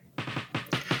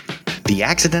The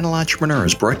Accidental Entrepreneur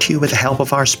is brought to you with the help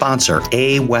of our sponsor,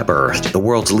 AWeber, the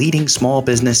world's leading small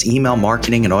business email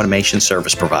marketing and automation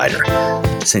service provider.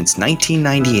 Since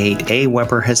 1998,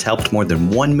 AWeber has helped more than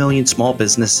 1 million small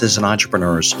businesses and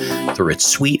entrepreneurs through its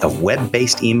suite of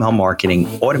web-based email marketing,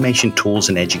 automation tools,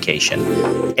 and education.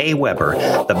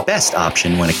 AWeber, the best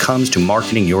option when it comes to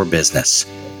marketing your business.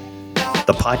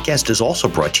 The podcast is also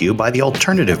brought to you by the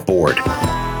Alternative Board.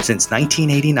 Since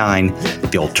 1989,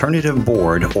 the Alternative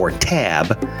Board, or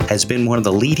TAB, has been one of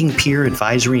the leading peer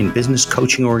advisory and business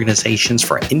coaching organizations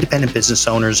for independent business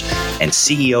owners and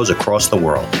CEOs across the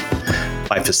world.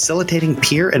 By facilitating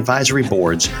peer advisory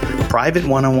boards, private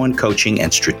one-on-one coaching,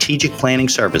 and strategic planning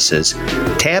services,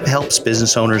 TAB helps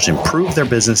business owners improve their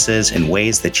businesses in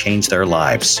ways that change their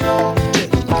lives.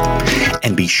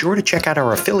 And be sure to check out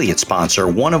our affiliate sponsor,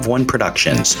 One of One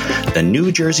Productions, the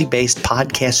New Jersey-based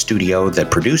podcast studio that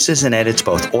produces and edits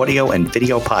both audio and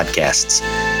video podcasts.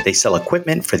 They sell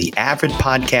equipment for the avid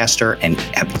podcaster and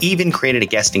have even created a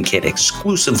guesting kit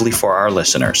exclusively for our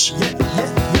listeners.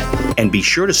 And be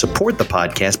sure to support the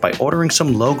podcast by ordering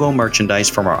some logo merchandise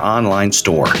from our online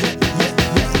store.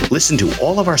 Listen to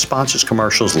all of our sponsors'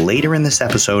 commercials later in this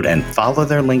episode and follow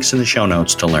their links in the show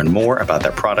notes to learn more about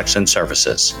their products and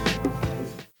services.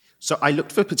 So I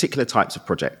looked for particular types of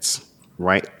projects,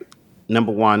 right?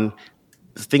 Number one,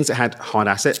 things that had hard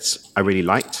assets I really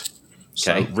liked.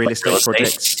 So Okay. real estate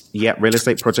projects. Yeah, real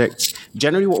estate projects.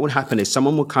 Generally what would happen is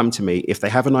someone will come to me if they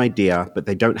have an idea, but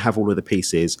they don't have all of the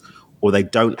pieces or they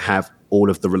don't have all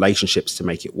of the relationships to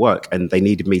make it work. And they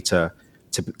needed me to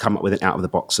come up with an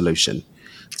out-of-the-box solution.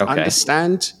 Okay. I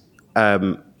understand.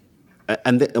 And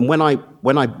when I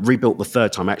rebuilt the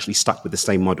third time, I actually stuck with the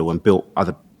same model and built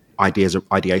other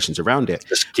ideations around it.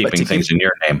 Just keeping things in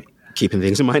your name. Keeping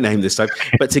things in my name this time.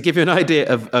 But to give you an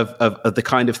idea of the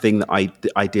kind of thing that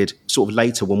I did sort of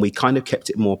later when we kind of kept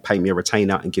it more pay me a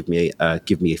retainer and give me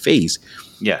a fees.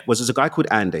 Yeah. Was there's a guy called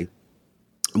Andy,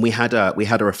 and we had a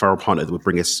referral partner that would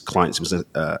bring us clients. He was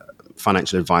a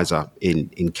financial advisor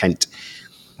in Kent.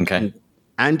 Okay. And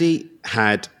Andy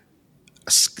had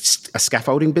a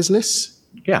scaffolding business.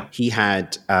 Yeah. He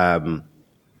had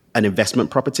an investment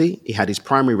property. He had his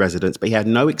primary residence, but he had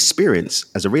no experience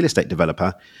as a real estate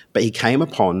developer. But he came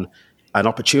upon an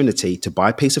opportunity to buy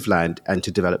a piece of land and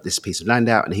to develop this piece of land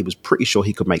out. And he was pretty sure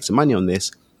he could make some money on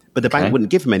this. But the bank wouldn't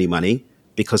give him any money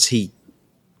because he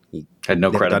had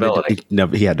no credibility.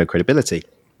 He had no credibility.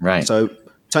 Right. So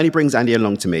Tony brings Andy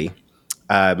along to me.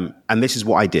 And this is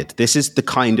what I did. This is the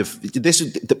kind of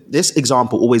this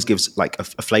example always gives like a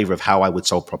flavor of how I would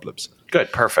solve problems. Good.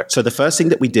 Perfect. So the first thing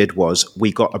that we did was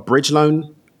we got a bridge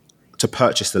loan to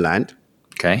purchase the land.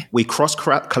 Okay. We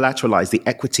cross-collateralized the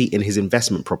equity in his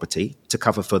investment property to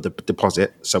cover for the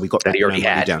deposit. So we got That he already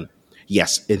had. down.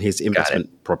 Yes, in his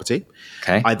investment property.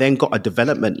 Okay. I then got a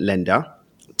development lender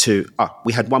to,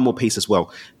 we had one more piece as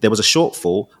well. There was a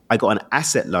shortfall. I got an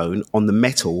asset loan on the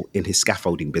metal in his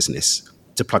scaffolding business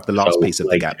to plug the last piece of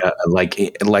the gap. Like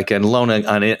a loan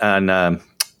on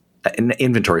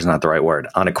inventory is not the right word.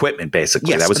 On equipment, basically.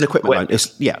 Yes, that was an equipment loan.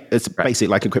 It's Right. basically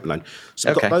like an equipment loan. So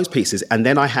I Okay. got those pieces. And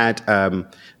then I had,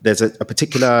 there's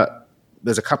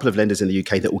a couple of lenders in the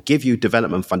UK that will give you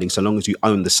development funding so long as you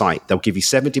own the site. They'll give you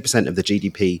 70% of the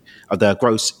GDP, of the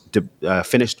gross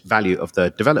finished value of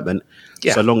the development,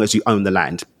 so long as you own the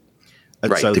land.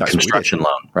 And right. so The that's what we did. construction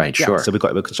loan. Right. Yeah, Sure. so we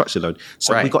got him a construction loan.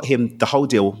 So Right. we got him the whole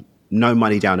deal, no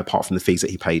money down apart from the fees that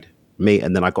he paid me.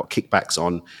 And then I got kickbacks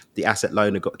on the asset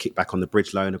loan. I got kickback on the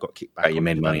bridge loan. I got kickback Right, you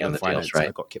made money on the finance, deals, right?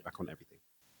 I got kickback on everything.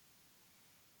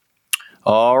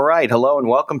 All right. Hello and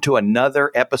welcome to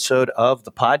another episode of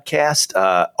the podcast.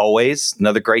 Always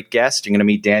another great guest. You're going to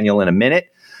meet Daniel in a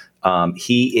minute.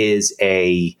 He is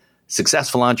a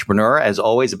successful entrepreneur, as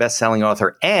always, a best-selling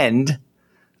author, and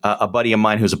a buddy of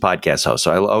mine who's a podcast host.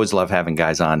 So I always love having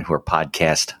guys on who are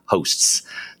podcast hosts.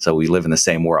 So we live in the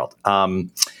same world.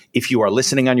 If you are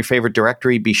listening on your favorite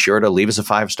directory, be sure to leave us a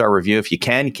 5-star review if you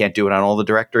can. You can't do it on all the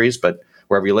directories, but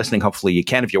wherever you're listening, hopefully you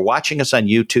can. If you're watching us on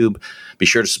YouTube, be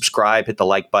sure to subscribe, hit the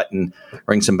like button,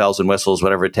 ring some bells and whistles,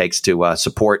 whatever it takes to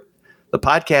support the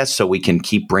podcast so we can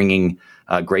keep bringing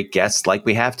great guests like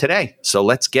we have today. So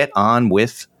let's get on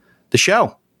with the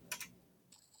show.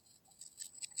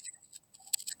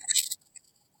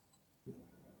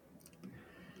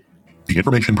 The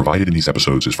information provided in these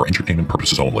episodes is for entertainment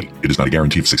purposes only. It is not a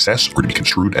guarantee of success or to be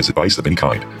construed as advice of any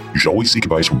kind. You should always seek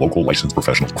advice from local licensed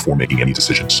professionals before making any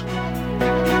decisions.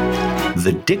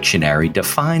 The dictionary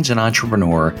defines an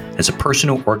entrepreneur as a person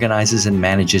who organizes and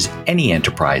manages any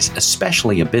enterprise,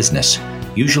 especially a business,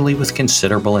 usually with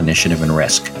considerable initiative and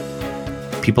risk.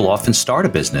 People often start a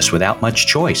business without much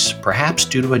choice, perhaps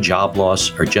due to a job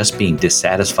loss or just being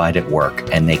dissatisfied at work,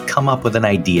 and they come up with an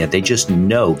idea they just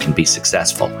know can be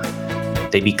successful.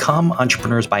 They become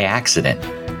entrepreneurs by accident.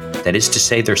 That is to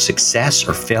say, their success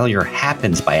or failure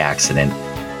happens by accident,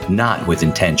 not with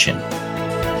intention.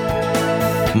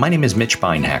 My name is Mitch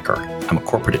Beinhacker. I'm a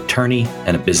corporate attorney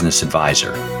and a business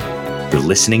advisor. You're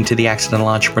listening to The Accidental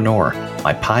Entrepreneur,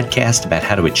 my podcast about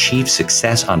how to achieve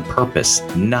success on purpose,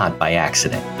 not by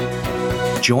accident.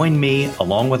 Join me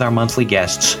along with our monthly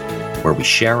guests, where we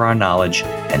share our knowledge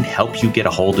and help you get a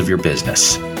hold of your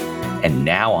business. And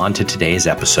now on to today's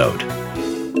episode.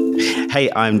 Hey,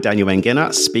 I'm Daniel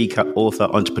Mangena, speaker, author,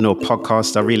 entrepreneur,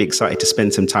 podcaster. Really excited to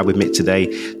spend some time with Mitch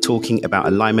today talking about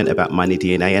alignment, about Money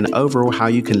DNA, and overall how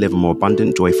you can live a more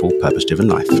abundant, joyful, purpose-driven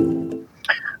life.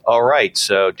 All right.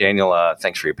 So, Daniel,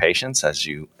 thanks for your patience as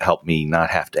you help me not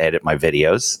have to edit my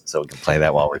videos so we can play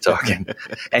that while we're talking.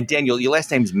 And, Daniel, your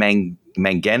last name's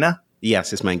Mangena?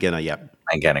 Yes, it's Mangena, yeah.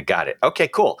 Mangena, got it. Okay,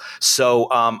 cool. So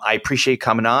I appreciate you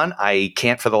coming on. I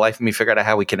can't for the life of me figure out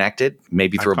how we connected.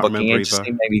 Maybe through a booking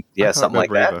agency, maybe, something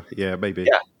like that. Either. Yeah, maybe.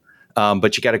 Yeah.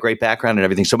 But you got a great background and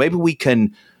everything. So maybe we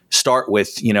can start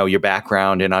with, your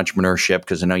background in entrepreneurship,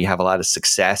 because I know you have a lot of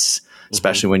success,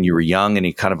 especially when you were young and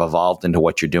you kind of evolved into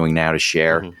what you're doing now to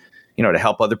share, to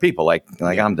help other people like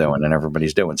I'm doing and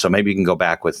everybody's doing. So maybe you can go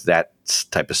back with that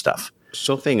type of stuff.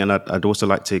 Sure thing. And I'd also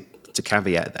like to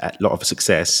caveat that a lot of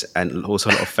success and also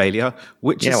a lot of failure,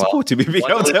 which is supported me being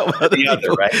able to help other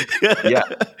people. Right? Yeah.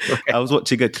 I was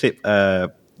watching a clip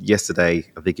yesterday,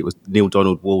 I think it was Neil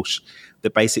Donald Walsh,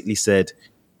 that basically said,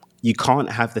 you can't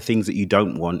have the things that you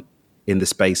don't want in the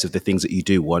space of the things that you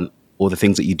do want, or the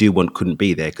things that you do want couldn't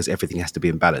be there, because everything has to be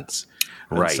in balance.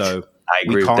 Right. And so I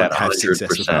agree we can't with that 100%. have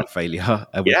success without failure.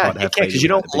 And we can't have because you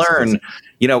don't learn.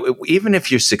 Even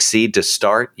if you succeed to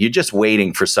start, you're just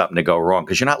waiting for something to go wrong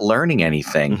because you're not learning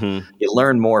anything. You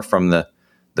learn more from the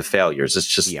failures. It's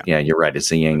just, you're right. It's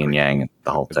the yin and yang,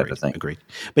 the whole type of thing. Agreed.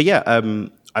 But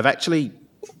I've actually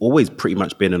always pretty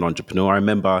much been an entrepreneur. I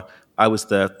remember I was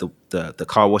the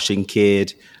car washing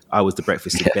kid. I was the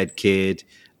breakfast in bed kid.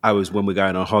 I was, when we're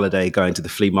going on holiday, going to the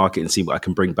flea market and see what I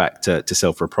can bring back to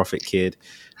sell for a profit kid.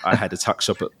 I had a tuck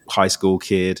shop at high school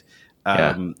kid.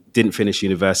 Didn't finish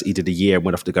university, did a year,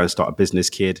 went off to go and start a business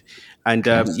kid. And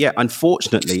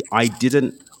unfortunately, I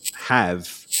didn't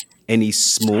have any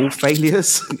small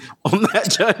failures on that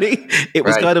journey. It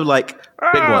was kind of like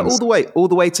big ones. all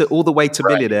the way to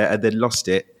millionaire, and then lost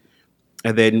it.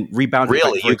 And then rebounded.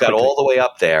 Really? You got all the way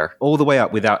up there. All the way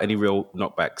up without any real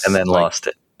knockbacks. And then lost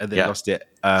it. And then lost it.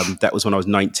 That was when I was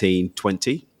 19,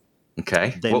 20.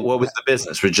 Okay. Then, what was the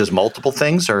business? Was it just multiple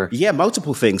things? Or Yeah,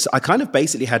 multiple things. I kind of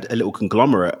basically had a little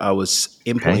conglomerate. I was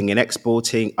importing and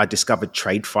exporting. I discovered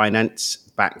trade finance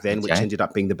back then, which ended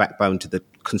up being the backbone to the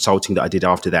consulting that I did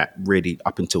after that, really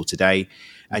up until today.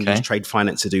 And used trade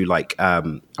finance to do like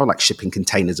shipping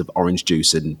containers of orange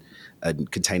juice and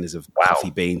containers of coffee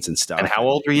beans and stuff. And how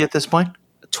old were you at this point?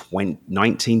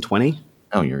 19, 20.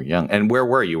 Oh, you're young. And where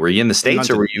were you? Were you in the States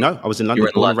or were you? No, I was in London.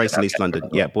 Born and raised in East London.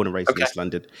 Yeah, born and raised in East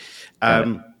London.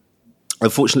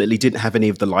 Unfortunately, didn't have any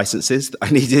of the licenses that I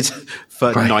needed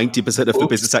for 90% of the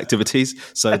business activities.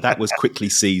 So that was quickly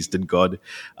seized and gone.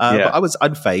 But I was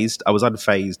unfazed. I was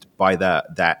unfazed by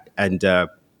that. And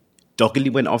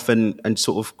doggedly went off and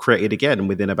sort of created again. And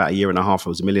within about a year and a half, I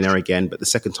was a millionaire again. But the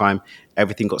second time,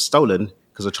 everything got stolen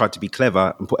because I tried to be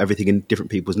clever and put everything in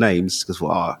different people's names because,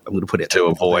 I'm going to put it to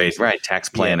avoid tax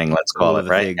planning. Let's call it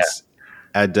right.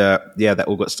 And that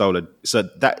all got stolen. So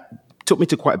that took me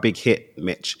to quite a big hit,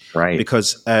 Mitch. Right.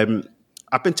 Because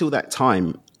up until that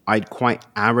time, I'd quite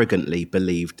arrogantly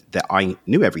believed that I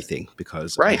knew everything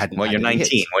because I hadn't. Well, you're 19.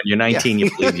 Hits. When you're 19,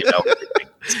 you believe you know everything.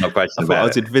 There's no question about it. I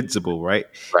was invincible, right?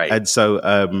 Right. And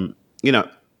so,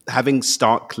 having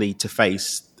starkly to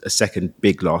face a second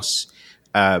big loss,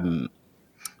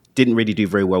 didn't really do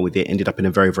very well with it. Ended up in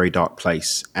a very, very dark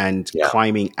place. And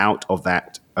climbing out of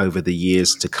that over the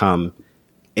years to come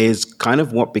is kind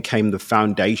of what became the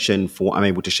foundation for what I'm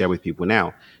able to share with people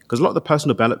now. Because a lot of the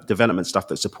personal development stuff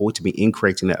that supported me in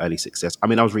creating that early success. I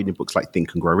mean, I was reading books like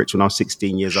Think and Grow Rich when I was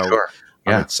 16 years old.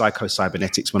 I read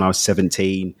Psycho-Cybernetics when I was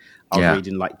 17. I was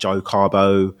reading like Joe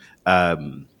Carbo,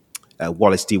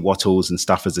 Wallace D. Wattles and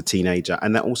stuff as a teenager.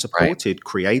 And that all supported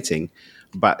creating.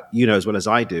 But, as well as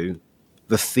I do,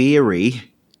 the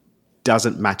theory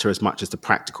doesn't matter as much as the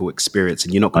practical experience,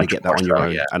 and you're not going to get that on your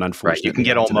own. And unfortunately, you can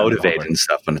get all motivated and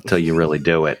stuff until you really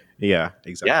do it.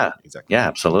 Exactly. Yeah,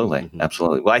 absolutely,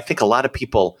 absolutely. Well, I think a lot of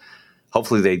people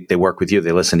hopefully they work with you,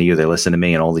 they listen to you, they listen to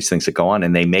me, and all these things that go on,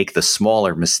 and they make the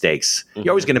smaller mistakes. You're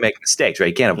always going to make mistakes, right?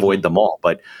 You can't avoid them all,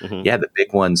 but the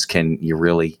big ones you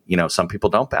really, some people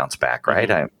don't bounce back,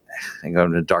 right? They go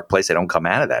in a dark place, they don't come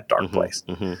out of that dark place.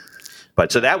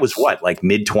 But so that was what, like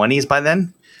mid-20s by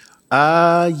then?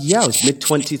 I was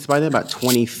mid-20s by then, about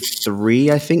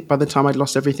 23, I think, by the time I'd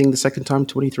lost everything the second time,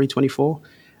 23, 24.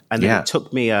 And then it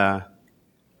took me, I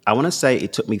want to say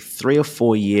it took me 3 or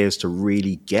 4 years to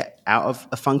really get out of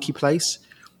a funky place.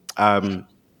 And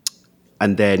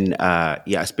then,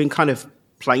 it's been kind of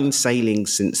plain sailing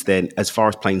since then, as far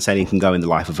as plain sailing can go in the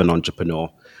life of an entrepreneur.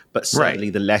 But certainly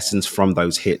the lessons from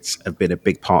those hits have been a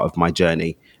big part of my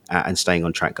journey and staying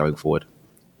on track going forward.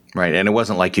 Right. And it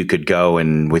wasn't like you could go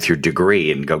and with your degree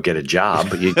and go get a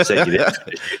job. You said you didn't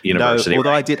finish university. No,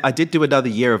 although I did do another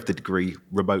year of the degree,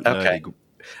 remote learning.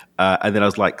 And then I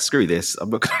was like, screw this. I'm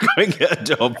not going to go and get a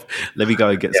job. Let me go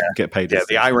and get paid. Yeah,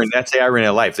 that's the irony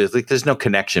of life. There's no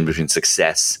connection between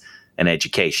success and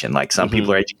education. Like some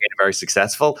people are educated, very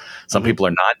successful. Some people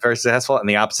are not very successful. And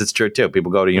the opposite's true too.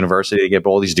 People go to university, they get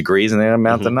all these degrees and they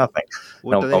amount to nothing.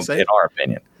 What do they say? In our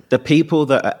opinion. The people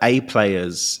that are A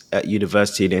players at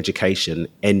university and education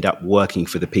end up working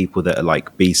for the people that are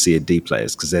like B, C, and D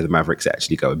players because they're the mavericks that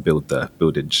actually go and build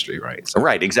industry, right? So,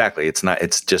 right, exactly.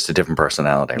 It's just a different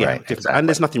personality, right? Exactly. And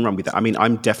there's nothing wrong with that. I mean,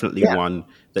 I'm definitely one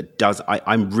that does.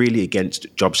 I'm really against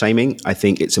job shaming. I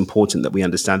think it's important that we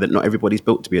understand that not everybody's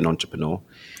built to be an entrepreneur,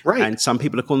 right? And some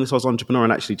people are calling themselves entrepreneur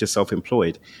and actually just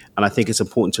self-employed. And I think it's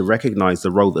important to recognize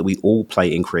the role that we all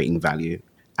play in creating value.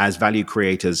 As value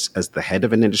creators, as the head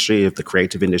of an industry, of the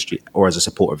creative industry, or as a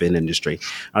supporter of an industry.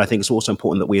 And I think it's also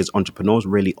important that we as entrepreneurs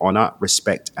really honor,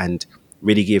 respect, and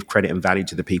really give credit and value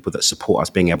to the people that support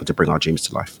us being able to bring our dreams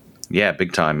to life. Yeah,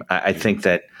 big time. I think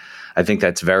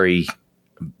that's very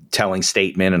telling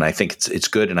statement, and I think it's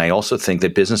good. And I also think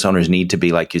that business owners need to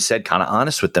be, like you said, kind of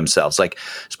honest with themselves. Like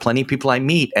there's plenty of people I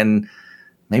meet, and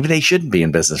maybe they shouldn't be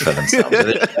in business for themselves.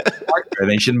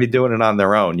 They shouldn't be doing it on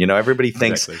their own. Everybody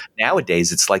thinks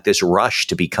nowadays it's like this rush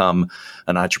to become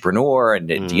an entrepreneur and,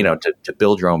 to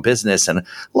build your own business. And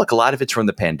look, a lot of it's from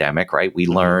the pandemic, right? We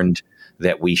learned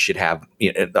that we should have,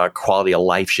 our quality of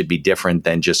life should be different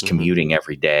than just commuting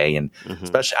every day. And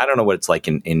especially, I don't know what it's like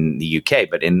in the UK,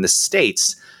 but in the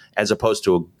States, as opposed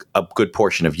to a good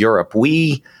portion of Europe,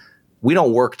 we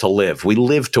don't work to live. We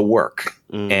live to work.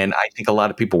 And I think a lot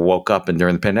of people woke up and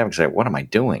during the pandemic said, what am I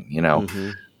doing?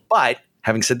 But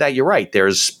having said that, you're right.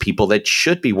 There's people that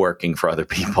should be working for other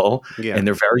people and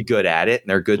they're very good at it and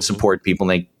they're good support people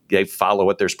and they follow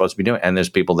what they're supposed to be doing. And there's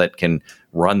people that can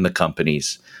run the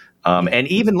companies. And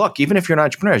even if you're an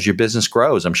entrepreneur, as your business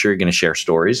grows, I'm sure you're going to share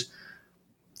stories.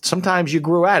 Sometimes you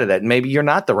grew out of that. Maybe you're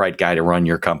not the right guy to run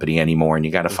your company anymore and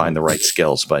you got to find the right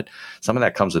skills. But some of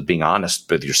that comes with being honest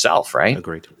with yourself, right?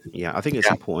 Agreed. Yeah, I think it's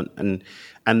important.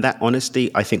 And that honesty,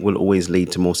 I think, will always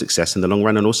lead to more success in the long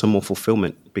run and also more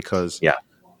fulfillment because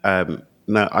I've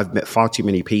met far too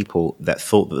many people that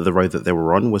thought that the road that they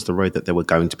were on was the road that they were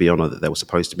going to be on or that they were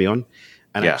supposed to be on.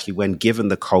 And actually, when given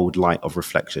the cold light of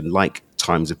reflection, like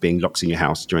times of being locked in your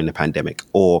house during the pandemic,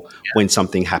 or when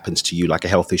something happens to you, like a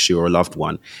health issue or a loved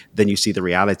one, then you see the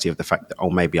reality of the fact that,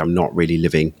 maybe I'm not really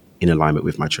living in alignment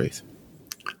with my truth.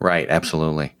 Right.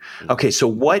 Absolutely. Okay. So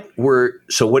what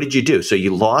did you do? So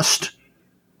you lost.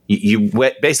 You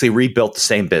basically rebuilt the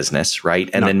same business, right?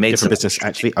 And then made different business.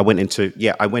 Actually, I went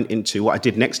into what I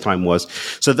did next time was,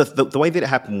 so the way that it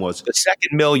happened was the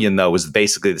second million though was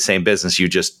basically the same business you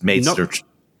just made.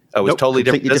 It was totally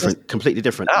different. Completely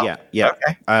different. Oh, yeah.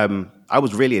 Okay. I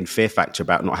was really in fear factor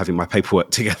about not having my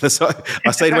paperwork together, so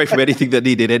I stayed away from anything that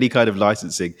needed any kind of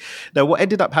licensing. Now, what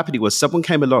ended up happening was someone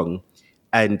came along,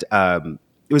 and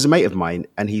it was a mate of mine,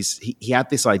 and he had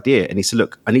this idea, and he said,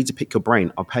 "Look, I need to pick your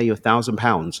brain. I'll pay you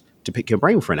 £1,000 to pick your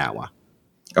brain for an hour."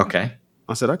 Okay.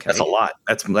 I said, "Okay, that's a lot.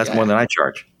 That's more than I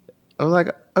charge." I was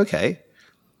like, "Okay."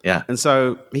 Yeah. And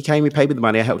so he came, he paid me the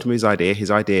money. I helped him with his idea.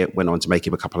 His idea went on to make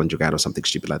him a couple $100,000 or something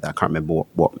stupid like that. I can't remember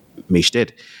what Mish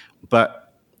did.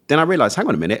 But then I realized, hang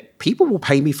on a minute, people will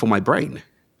pay me for my brain.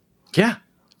 Yeah.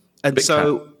 And Big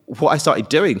so time. What I started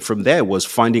doing from there was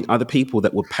finding other people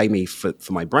that would pay me for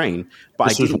my brain. But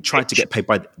I didn't try to get paid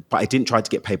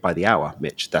by the hour,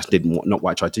 Mitch. That's not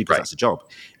what I tried to do because that's a job.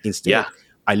 Instead,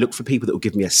 I looked for people that would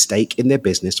give me a stake in their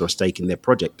business or a stake in their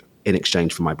project in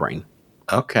exchange for my brain.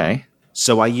 Okay.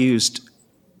 So I used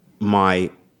my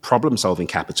problem-solving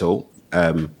capital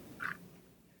to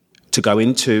go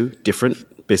into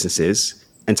different businesses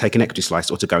and take an equity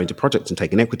slice, or to go into projects and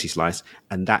take an equity slice,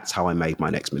 and that's how I made my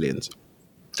next millions.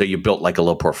 So you built like a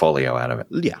little portfolio out of it.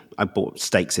 Yeah, I bought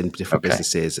stakes in different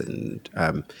businesses, and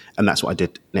that's what I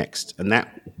did next, and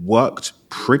that worked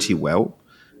pretty well.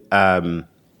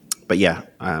 But yeah,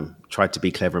 tried to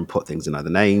be clever and put things in other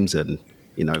names, and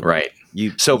Right.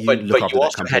 you So, you but look you after that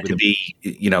also company had with to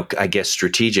them. be, I guess,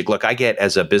 strategic. Look, I get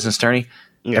as a business attorney,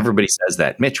 Yeah. everybody says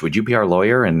that. Mitch, would you be our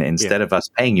lawyer? And instead Yeah. of us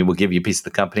paying you, we'll give you a piece of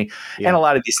the company. Yeah. And a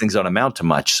lot of these things don't amount to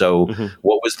much. So,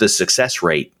 what was the success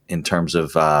rate in terms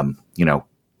of,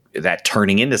 that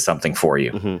turning into something for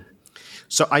you?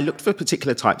 So I looked for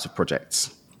particular types of projects,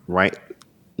 right?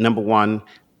 Number one,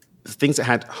 things that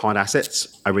had hard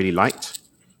assets, I really liked.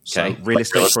 So Okay. real Like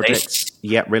estate real estate? projects,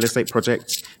 yeah, real estate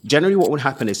projects. Generally, what would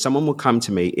happen is someone will come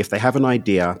to me if they have an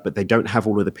idea, but they don't have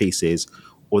all of the pieces,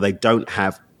 or they don't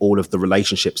have all of the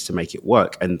relationships to make it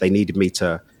work, and they needed me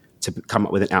to come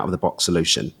up with an out of the box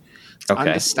solution. To Okay.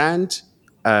 understand,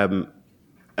 and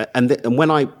when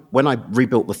I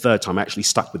rebuilt the third time, I actually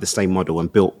stuck with the same model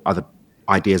and built other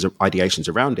ideations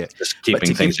around it. Just But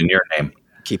keeping things in your name.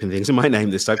 keeping things in my name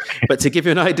this time. But to give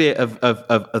you an idea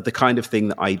of the kind of thing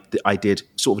that I did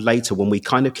sort of later, when we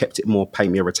kind of kept it more pay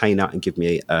me a retainer and give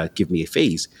me a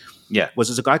fees, Yeah. was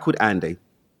there's a guy called Andy,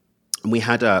 and we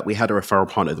had a referral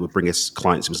partner that would bring us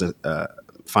clients. He was a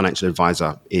financial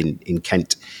advisor in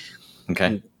Kent.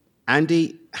 Okay.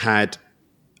 Andy had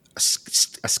a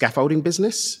scaffolding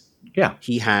business. Yeah.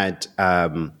 He had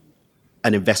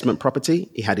an investment property.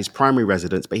 He had his primary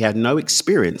residence, but he had no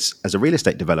experience as a real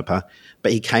estate developer.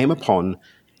 But he came upon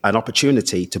an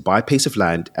opportunity to buy a piece of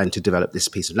land and to develop this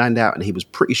piece of land out. And he was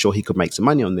pretty sure he could make some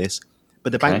money on this,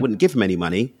 but the bank wouldn't give him any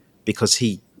money because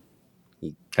he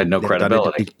Had no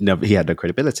credibility. he had no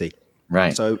credibility.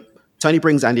 Right. So Tony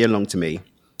brings Andy along to me.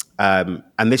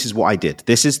 And this is what I did.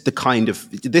 This is the kind of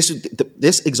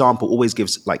this example always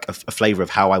gives like a flavor of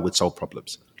how I would solve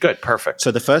problems. Good. Perfect.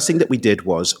 So the first thing that we did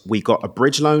was we got a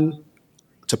bridge loan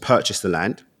to purchase the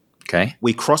land. Okay.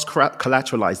 We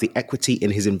cross-collateralized the equity in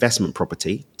his investment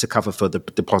property to cover for the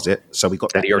deposit. So we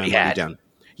got That he already money had. down.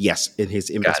 Yes, in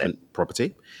his investment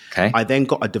property. Okay. I then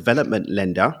got a development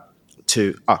lender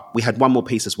to, we had one more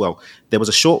piece as well. There was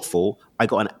a shortfall. I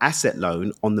got an asset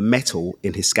loan on the metal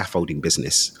in his scaffolding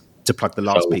business to plug the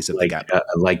last piece of the gap.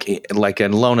 Like a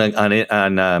loan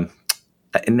on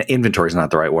inventory is not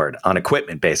the right word. On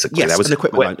equipment, basically. Yes, that was an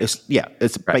equipment loan.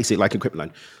 It's basically like an equipment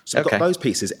loan. So I got those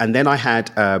pieces. And then I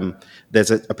had, there's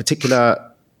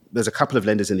a couple of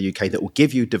lenders in the UK that will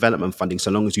give you development funding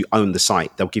so long as you own the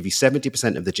site. They'll give you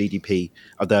 70% of the GDP,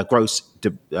 of the gross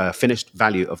finished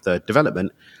value of the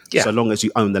development, so long as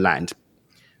you own the land.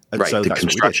 And right, so the that's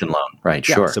construction loan. Right,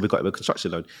 yeah, sure. so we got him a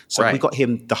construction loan. So we got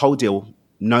him the whole deal,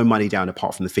 no money down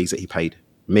apart from the fees that he paid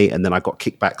me. And then I got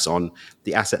kickbacks on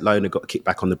the asset loan. I got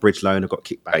kickback on the bridge loan. I got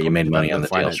kickback you made money on the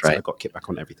finance. deals, right? I got kickback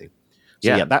on everything. So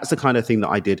yeah, that's the kind of thing that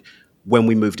I did when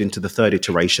we moved into the third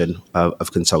iteration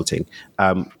of consulting.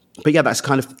 But yeah, that's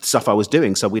kind of stuff I was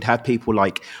doing. So we'd have people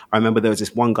like, I remember there was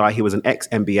this one guy, he was an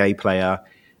ex-NBA player,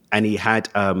 and he had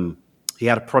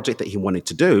a project that he wanted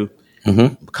to do,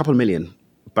 a couple of million,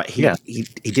 but he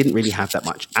didn't really have that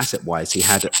much asset-wise. He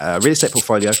had a real estate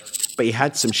portfolio, but he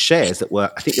had some shares that were,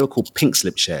 I think they were called pink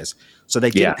slip shares. So they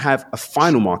didn't have a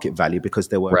final market value because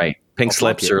they were pink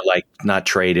slips are like not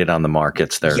traded on the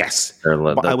markets. They're they're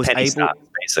but I was penny able stocks,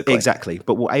 basically. Exactly,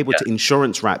 but we're able to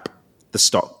insurance wrap the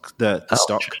stock, the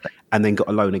stock, and then got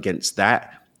a loan against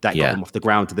that. That got them off the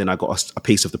ground, and then I got a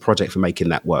piece of the project for making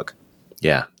that work.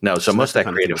 Yeah. No, so most of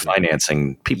that creative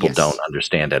financing people don't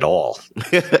understand at all.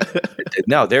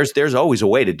 No, there's always a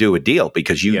way to do a deal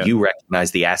because you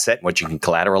recognize the asset and what you can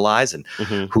collateralize and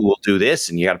who will do this,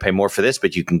 and you got to pay more for this,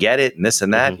 but you can get it and this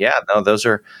and that. Yeah, no, those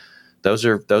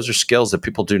are skills that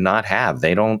people do not have.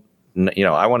 They don't,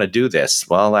 I want to do this.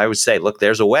 Well, I would say, look,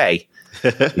 there's a way.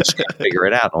 You just got to figure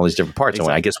it out in all these different parts. And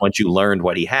I guess once you learned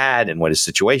what he had and what his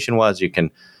situation was, you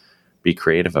can be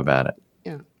creative about it.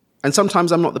 Yeah. And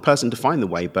sometimes I'm not the person to find the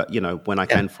way, but when I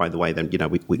can find the way, then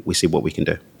we see what we can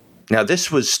do. Now, you're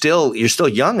still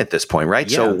young at this point,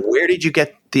 right? Yeah. So where did you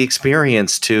get the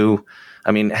experience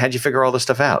how'd you figure all this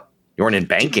stuff out? You weren't in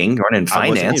banking, you weren't in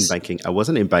finance. I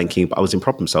wasn't in banking, but I was in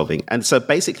problem solving. And so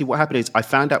basically what happened is I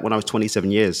found out when I was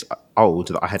 27 years old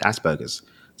that I had Asperger's.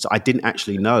 So I didn't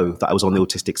actually know that I was on the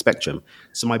autistic spectrum.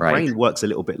 So my brain works a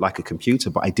little bit like a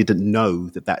computer, but I didn't know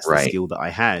that that's the skill that I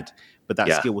had. But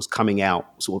that skill was coming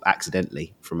out sort of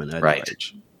accidentally from an early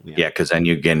age. Yeah, because then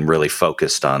you're getting really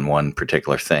focused on one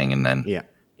particular thing, and then yeah.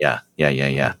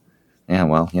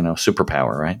 Well,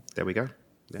 superpower, right? There we go.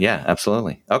 Yeah,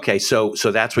 absolutely. Okay, so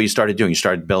that's what you started doing. You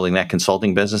started building that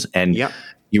consulting business, and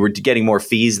you were getting more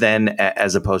fees then,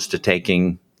 as opposed to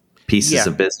taking pieces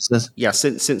of businesses? Yeah,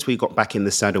 since we got back in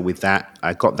the saddle with that,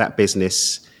 I got that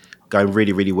business going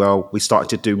really, really well. We started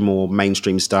to do more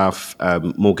mainstream stuff,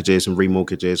 mortgages and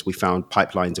remortgages. We found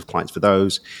pipelines of clients for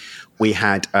those. We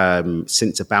had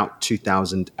since about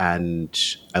 2000 and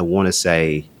I want to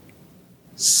say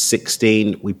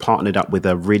 16, we partnered up with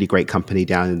a really great company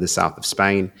down in the south of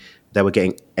Spain. They were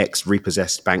getting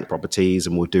ex-repossessed bank properties,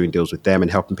 and we're doing deals with them and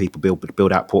helping people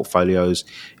build out portfolios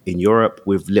in Europe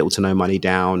with little to no money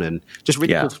down, and just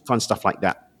really cool, fun stuff like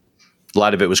that. A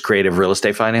lot of it was creative real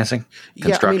estate financing,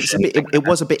 construction. It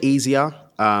was a bit easier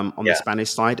on the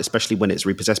Spanish side, especially when it's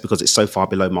repossessed, because it's so far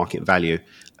below market value.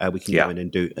 We can go in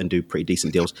and do pretty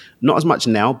decent deals. Not as much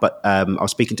now, but I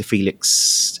was speaking to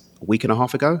Felix a week and a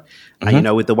half ago,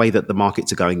 and with the way that the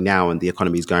markets are going now and the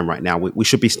economy is going right now, we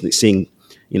should be seeing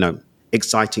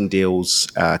exciting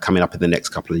deals coming up in the next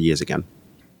couple of years again.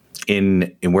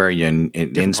 In where are you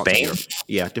in Spain?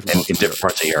 Yeah, different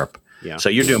parts of Europe. Yeah. So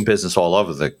you're doing business all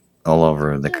over the.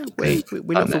 We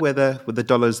look for where the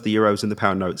dollars, the euros, and the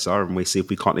pound notes are, and we see if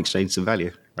we can't exchange some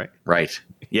value. Right.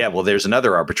 Yeah. Well, there's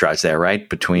another arbitrage there, right,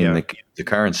 between the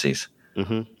currencies.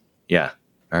 Mm-hmm. Yeah.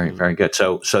 Very, very good.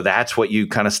 So that's what you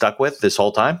kind of stuck with this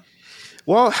whole time?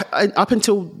 Well, up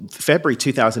until February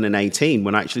 2018,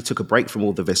 when I actually took a break from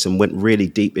all of this and went really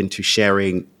deep into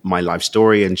sharing my life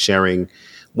story and sharing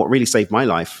what really saved my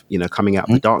life, coming out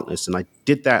of the darkness. And I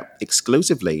did that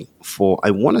exclusively for,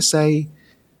 I want to say,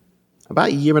 about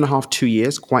a year and a half, 2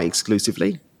 years, quite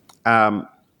exclusively. And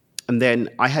then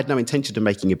I had no intention of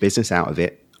making a business out of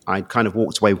it. I kind of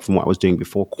walked away from what I was doing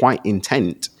before, quite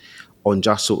intent on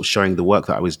just sort of showing the work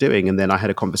that I was doing. And then I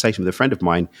had a conversation with a friend of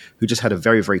mine who just had a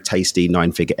very, very tasty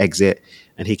 9-figure exit.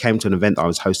 And he came to an event that I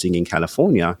was hosting in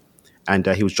California, and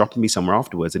he was dropping me somewhere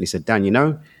afterwards. And he said, Dan,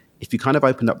 if you kind of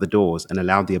opened up the doors and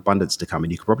allowed the abundance to come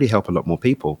in, you could probably help a lot more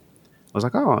people. I was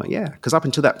like, oh, yeah. Because up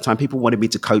until that time, people wanted me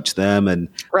to coach them. And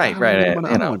I don't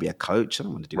want to be a coach. I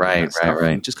don't want to do that stuff.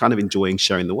 Right. I'm just kind of enjoying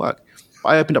sharing the work.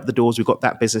 I opened up the doors. We got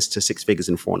that business to 6 figures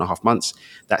in 4.5 months.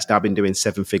 That's now been doing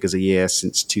 7 figures a year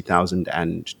since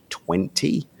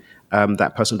 2020,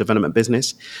 that personal development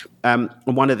business.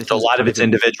 One of the so a lot of it's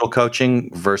individual coaching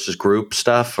versus group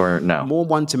stuff, or no? More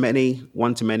one-to-many.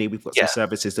 We've got some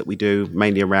services that we do,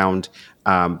 mainly around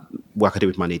work I do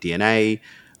with Money DNA.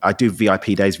 I do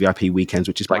VIP days, VIP weekends,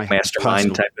 which is like my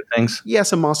mastermind type of things. Yeah,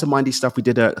 some mastermindy stuff. We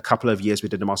did a couple of years. We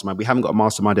did a mastermind. We haven't got a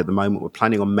mastermind at the moment. We're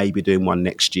planning on maybe doing one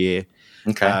next year.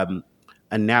 Okay.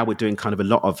 And now we're doing kind of a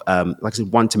lot of, like I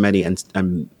said, one-to-many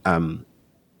and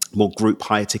more group,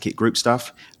 higher ticket group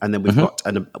stuff. And then we've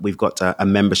got a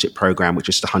membership program, which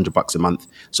is just $100 a month.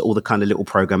 So all the kind of little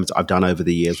programs that I've done over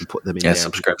the years, we put them in there.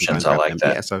 Subscriptions. I like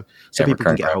that. Yeah, so people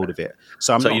can get hold of it.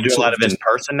 So you do a lot of in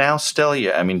person now still?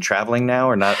 Yeah, I mean, traveling now,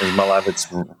 or not as much of it's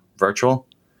virtual?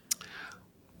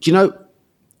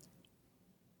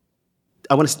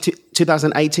 I want to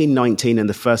 2018, 19, and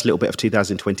the first little bit of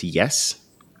 2020, yes.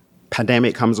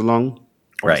 Pandemic comes along,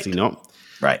 obviously not.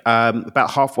 Right.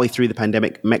 About halfway through the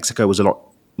pandemic, Mexico was a lot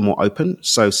more open.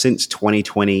 So since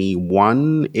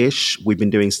 2021-ish, we've been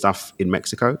doing stuff in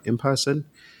Mexico in person.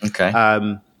 Okay.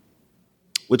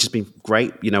 Which has been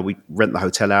great. We rent the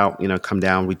hotel out, come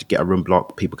down, we get a room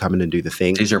block, people come in and do the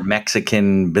thing. These are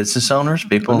Mexican business owners,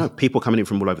 people? No, people coming in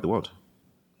from all over the world.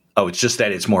 Oh, it's just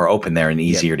that it's more open there and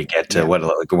easier to get to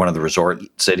like one of the resort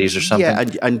cities or something? Yeah,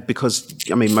 and because,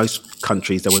 most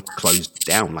countries, they were closed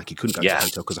down. Like you couldn't go to a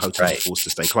hotel because the hotel was forced to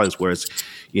stay closed. Whereas,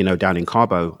 down in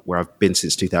Cabo, where I've been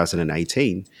since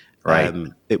 2018,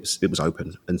 it was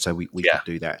open. And so we could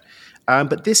do that.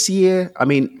 But this year,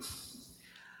 I'm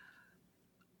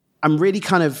really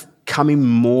kind of coming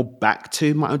more back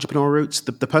to my entrepreneurial roots.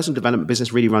 The personal development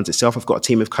business really runs itself. I've got a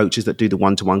team of coaches that do the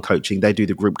one-to-one coaching. They do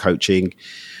the group coaching.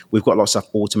 We've got a lot of stuff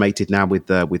automated now with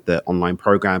the online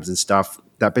programs and stuff.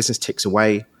 That business ticks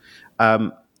away.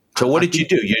 So what did you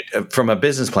do? From a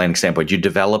business planning standpoint, you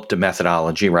developed a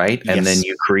methodology, right? And then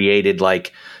you created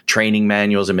like training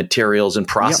manuals and materials and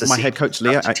processes. My head coach,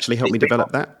 Leah, actually helped me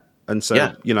develop that. And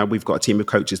so, we've got a team of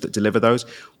coaches that deliver those.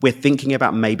 We're thinking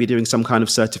about maybe doing some kind of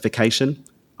certification.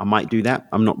 I might do that.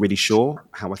 I'm not really sure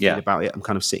how I feel about it. I'm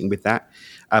kind of sitting with that.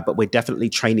 But we're definitely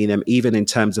training them, even in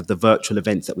terms of the virtual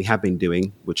events that we have been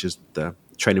doing, which is the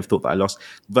train of thought that I lost.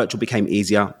 Virtual became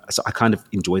easier. So I kind of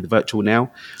enjoy the virtual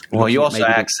now. Well, you also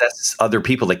access other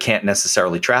people that can't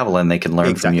necessarily travel, and they can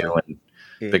learn from you and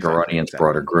bigger audience,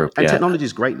 broader group. And technology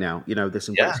is great now. There's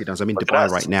some great studios. I'm in Dubai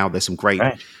right now. There's some great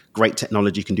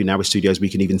technology you can do now with studios. We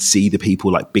can even see the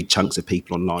people, like big chunks of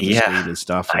people on larger screen and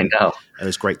stuff. I know.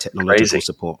 There's great technological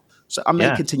support. So I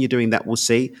may continue doing that. We'll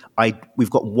see. We've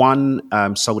got one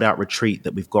sold out retreat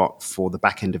that we've got for the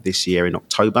back end of this year in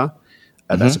October.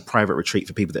 That's a private retreat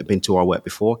for people that have been to our work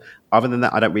before. Other than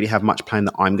that, I don't really have much plan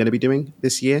that I'm going to be doing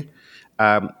this year.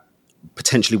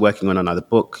 Potentially working on another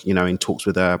book, in talks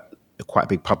with a quite a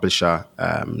big publisher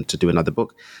to do another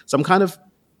book. So I'm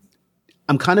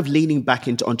kind of leaning back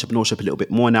into entrepreneurship a little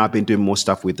bit more now. I've been doing more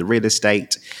stuff with the real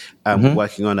estate. We're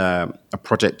working on a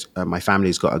project. My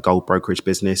family's got a gold brokerage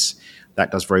business that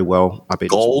does very well. I've been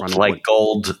gold, like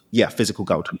gold. Yeah, physical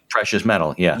gold, precious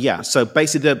metal. Yeah, yeah. So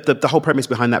basically, the whole premise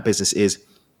behind that business is,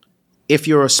 if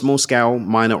you're a small scale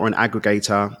miner or an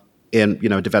aggregator in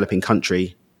a developing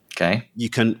country. Okay. You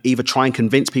can either try and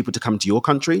convince people to come to your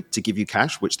country to give you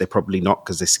cash, which they're probably not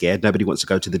because they're scared. Nobody wants to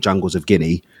go to the jungles of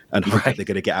Guinea and hope that they're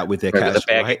going to get out with their cash. With a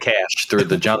bag of cash through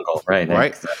the jungle, right?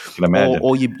 Right. I can imagine.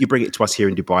 Or you bring it to us here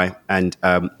in Dubai, and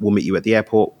we'll meet you at the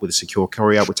airport with a secure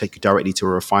courier. We'll take you directly to a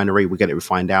refinery. We'll get it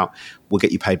refined out. We'll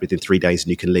get you paid within 3 days, and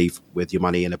you can leave with your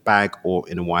money in a bag or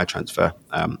in a wire transfer.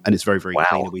 And it's very, very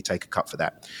clean, and we take a cut for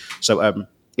that. So,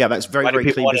 that's very, Why very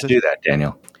do clean. Why do people want to do that,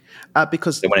 Daniel?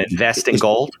 Because they want to invest in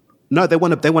gold? No, they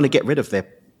want to get rid of their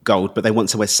gold, but they want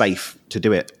somewhere safe to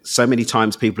do it. So many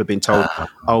times people have been told,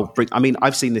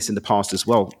 I've seen this in the past as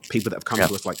well. People that have come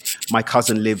to us, like my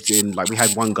cousin lived in, we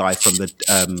had one guy from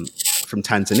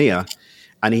Tanzania,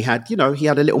 and he had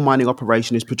a little mining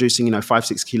operation. He was producing,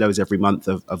 5-6 kilos every month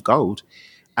of gold.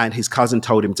 And his cousin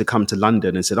told him to come to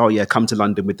London and said, "Oh yeah, come to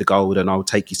London with the gold, and I'll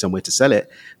take you somewhere to sell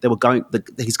it." They were going.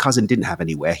 His cousin didn't have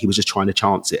anywhere. He was just trying to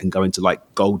chance it and go into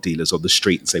gold dealers on the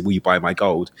street and say, "Will you buy my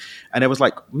gold?" And they was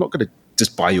like, "I'm not going to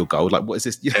just buy your gold. What is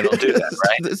this?" They don't do that,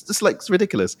 right? It's just it's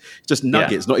ridiculous. Just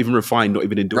nuggets, not even refined, not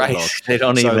even in door glass. They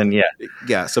don't even.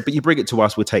 Yeah. So, but you bring it to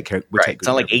us, we'll take care. It's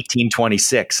not like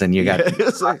 1826, and you got.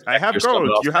 I have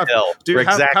gold. You have. Do you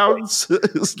have pounds?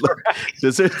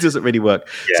 Doesn't really work.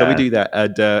 Yeah. So we do that,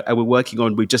 and we're working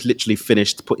on. We've just literally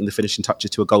finished putting the finishing touches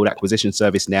to a gold acquisition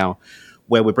service now,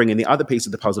 where we're bringing the other piece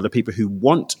of the puzzle of people who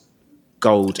want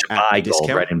gold to buy gold,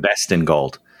 right? Invest in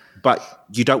gold. But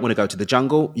you don't want to go to the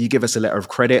jungle. You give us a letter of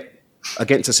credit.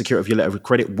 Against the security of your letter of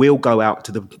credit, we'll go out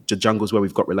to the jungles where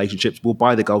we've got relationships. We'll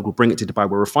buy the gold. We'll bring it to Dubai.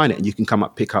 We'll refine it. And you can come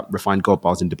up, pick up refined gold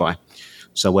bars in Dubai.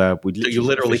 So you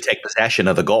literally take possession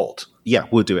of the gold. Yeah,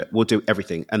 we'll do it. We'll do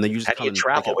everything. And then you just how do you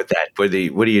travel with that? What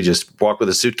do you just walk with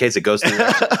a suitcase that goes through?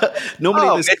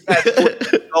 Normally,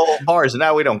 gold bars.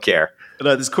 Now we don't care.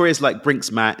 No, there's couriers like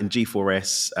Brinks Matt and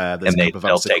G4S. There's and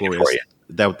they'll take it for you.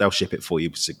 They'll ship it for you.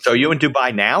 So are you in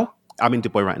Dubai now? I'm in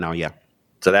Dubai right now. Yeah.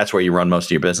 So that's where you run most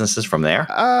of your businesses from there?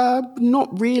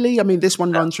 Not really. I mean, this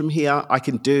one runs from here. I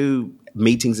can do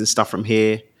meetings and stuff from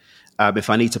here. If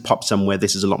I need to pop somewhere,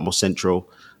 this is a lot more central.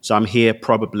 So I'm here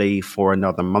probably for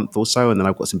another month or so, and then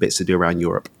I've got some bits to do around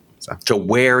Europe. So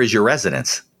where is your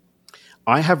residence?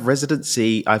 I have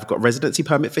residency. I've got residency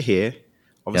permit for here.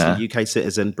 Obviously, UK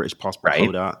citizen, British passport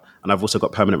holder. And I've also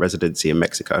got permanent residency in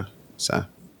Mexico. So,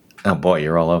 oh boy,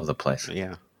 you're all over the place.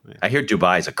 Yeah. I hear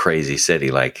Dubai is a crazy city.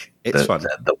 It's fun.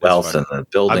 The wealth and the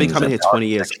buildings. I've been coming here 20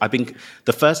 years.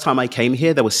 The first time I came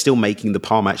here, they were still making the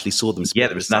palm. I actually saw them. Yeah,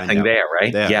 there was nothing there,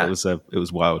 right? Yeah, it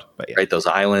was wild. But right, those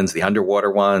islands, the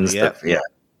underwater ones.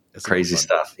 Crazy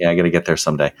stuff. Yeah, I got to get there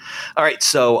someday. All right,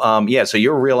 so so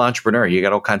you're a real entrepreneur. You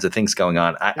got all kinds of things going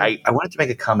on. I wanted to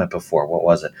make a comment before. What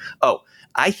was it? Oh.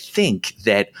 I think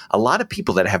that a lot of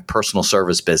people that have personal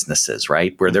service businesses,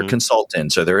 right, where they're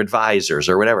consultants or they're advisors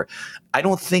or whatever, I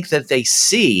don't think that they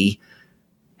see,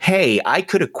 hey, I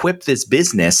could equip this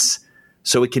business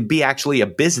so it can be actually a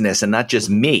business and not just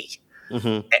me.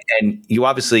 And you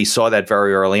obviously saw that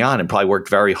very early on and probably worked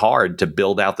very hard to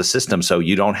build out the system so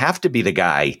you don't have to be the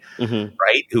guy,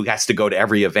 right, who has to go to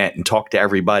every event and talk to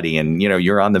everybody. And,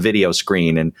 you're on the video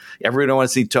screen and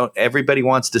everybody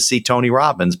wants to see Tony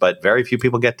Robbins, but very few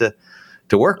people get to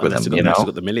work with him. I've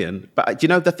got the million. But,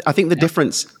 I think the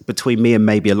difference between me and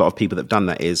maybe a lot of people that have done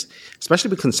that is,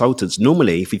 especially with consultants,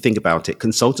 normally, if you think about it,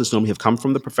 consultants normally have come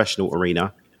from the professional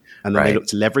arena and then they look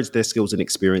to leverage their skills and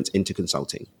experience into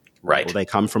consulting. Right. Or they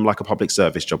come from a public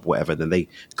service job or whatever, then they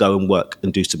go and work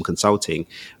and do some consulting.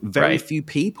 Very few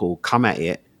people come at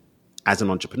it as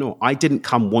an entrepreneur. I didn't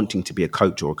come wanting to be a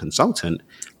coach or a consultant.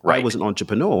 I was an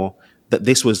entrepreneur that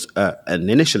this was,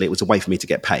 and initially it was a way for me to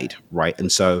get paid, right?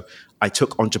 And so I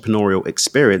took entrepreneurial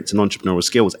experience and entrepreneurial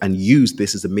skills and used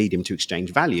this as a medium to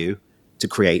exchange value to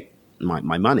create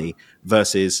my money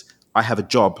versus I have a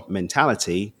job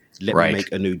mentality. Let me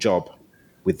make a new job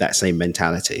with that same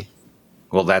mentality.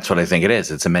 Well, that's what I think it is.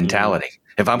 It's a mentality.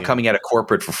 If I'm coming out of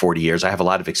corporate for 40 years, I have a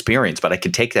lot of experience, but I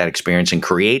can take that experience and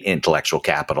create intellectual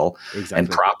capital and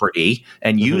property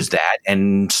and use that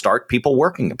and start people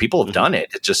working. People have done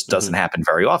it. It just doesn't happen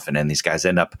very often. And these guys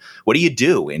end up, what do you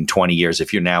do in 20 years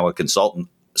if you're now a consultant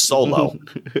solo.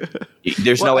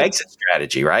 There's no exit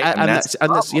strategy, right? And that's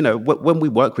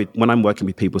when I'm working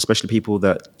with people, especially people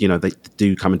that they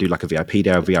do come and do like a VIP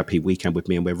day or VIP weekend with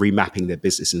me, and we're remapping their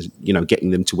business and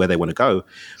getting them to where they want to go.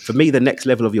 For me, the next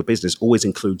level of your business always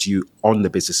includes you on the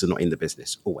business and not in the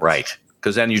business. Always. Right.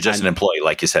 Because then you're just an employee,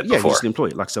 like you said before. Yeah, you're just an employee,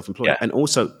 like self-employed. And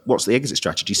also, what's the exit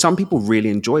strategy? Some people really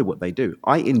enjoy what they do.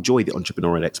 I enjoy the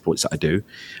entrepreneurial exploits that I do,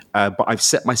 but I've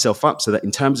set myself up so that in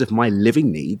terms of my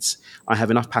living needs, I have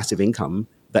enough passive income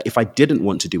that if I didn't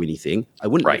want to do anything, I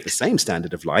wouldn't live the same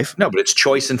standard of life. No, but it's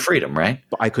choice and freedom, right?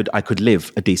 But I could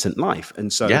live a decent life.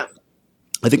 And so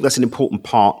I think that's an important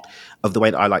part of the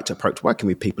way that I like to approach working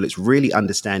with people. It's really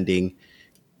understanding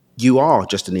you are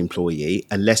just an employee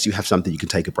unless you have something you can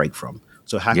take a break from.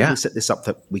 So how can we set this up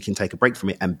that we can take a break from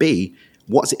it? And B,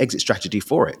 what's the exit strategy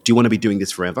for it? Do you want to be doing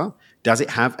this forever? Does it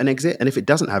have an exit? And if it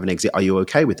doesn't have an exit, are you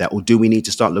okay with that? Or do we need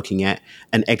to start looking at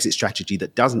an exit strategy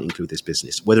that doesn't include this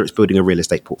business, whether it's building a real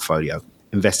estate portfolio,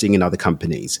 investing in other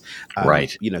companies,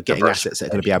 getting assets that are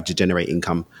going to be able to generate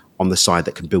income on the side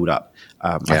that can build up.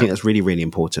 I think that's really, really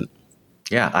important.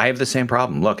 Yeah, I have the same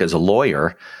problem. Look, as a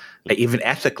lawyer, even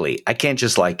ethically, I can't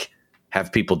just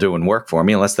have people doing work for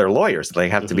me unless they're lawyers. They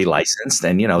have to be licensed,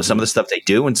 and some of the stuff they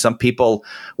do, and some people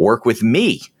work with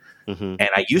me. And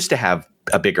I used to have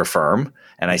a bigger firm,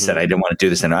 and I said I didn't want to do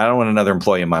this, and I don't want another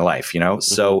employee in my life.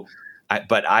 So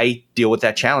but I deal with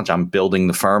that challenge. I'm building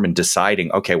the firm and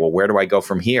deciding, okay, well, where do I go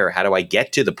from here? How do I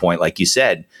get to the point, like you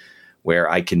said, where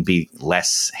I can be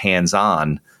less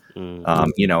hands-on? And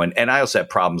I also have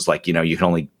problems like, you can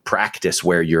only practice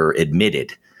where you're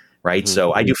admitted. Right.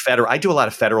 So I do a lot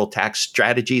of federal tax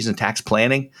strategies and tax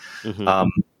planning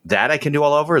that I can do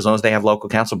all over as long as they have local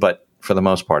counsel. But for the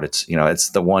most part, it's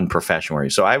the one profession where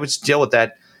so I would deal with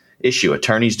that issue.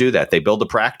 Attorneys do that. They build a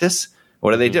practice.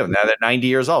 What do they do? Now they're 90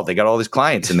 years old. They got all these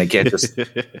clients and they can't just,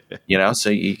 so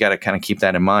you got to kind of keep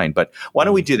that in mind. But why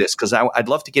don't we do this? Because I'd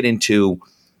love to get into,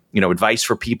 advice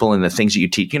for people and the things that you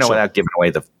teach, without giving away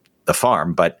the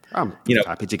farm, but I'm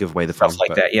happy to give away the farm stuff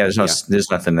like that. Yeah, there's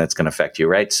nothing that's going to affect you,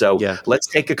 right? So let's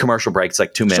take a commercial break. It's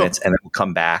like 2 minutes, and then we'll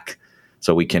come back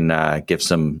so we can give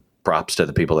some props to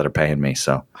the people that are paying me.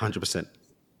 So 100%.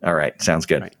 All right, sounds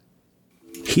good. Right.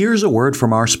 Here's a word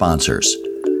from our sponsors.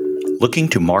 Looking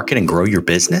to market and grow your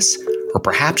business, or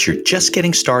perhaps you're just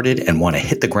getting started and want to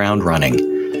hit the ground running?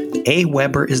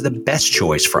 AWeber is the best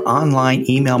choice for online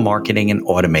email marketing and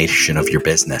automation of your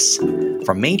business.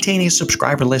 From maintaining a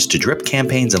subscriber list to drip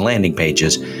campaigns and landing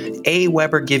pages,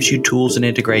 AWeber gives you tools and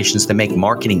integrations that make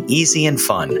marketing easy and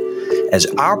fun. As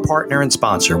our partner and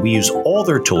sponsor, we use all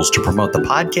their tools to promote the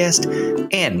podcast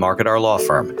and market our law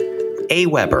firm.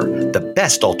 AWeber, the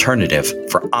best alternative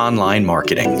for online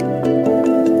marketing.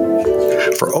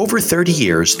 For over 30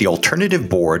 years, the Alternative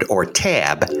Board, or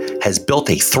TAB, has built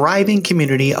a thriving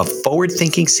community of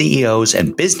forward-thinking CEOs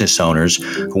and business owners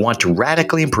who want to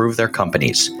radically improve their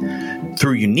companies.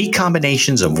 Through unique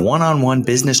combinations of one-on-one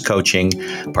business coaching,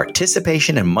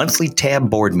 participation in monthly TAB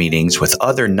board meetings with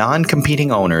other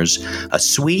non-competing owners, a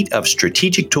suite of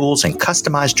strategic tools, and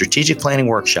customized strategic planning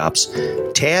workshops,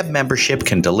 TAB membership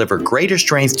can deliver greater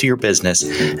strength to your business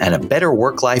and a better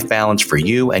work-life balance for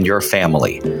you and your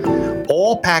family.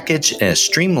 All packaged in a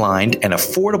streamlined and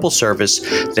affordable service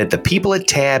that the people at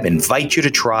TAB invite you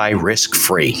to try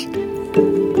risk-free.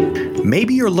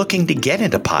 Maybe you're looking to get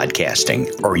into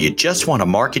podcasting, or you just want to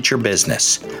market your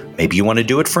business. Maybe you want to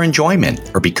do it for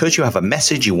enjoyment, or because you have a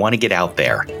message you want to get out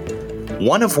there.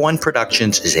 One of One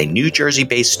Productions is a New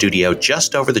Jersey-based studio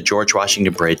just over the George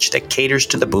Washington Bridge that caters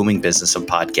to the booming business of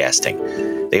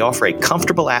podcasting. They offer a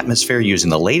comfortable atmosphere using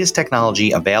the latest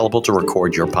technology available to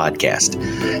record your podcast.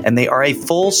 And they are a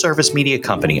full-service media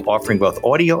company offering both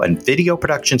audio and video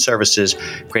production services,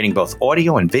 creating both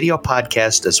audio and video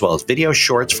podcasts as well as video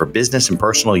shorts for business and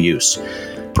personal use.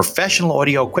 Professional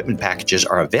audio equipment packages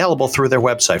are available through their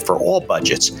website for all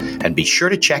budgets, and be sure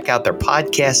to check out their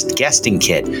podcast guesting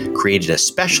kit, created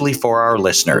especially for our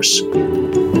listeners.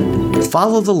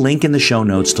 Follow the link in the show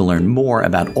notes to learn more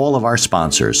about all of our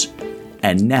sponsors.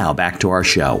 And now back to our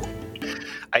show.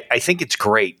 I think it's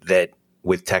great that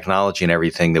with technology and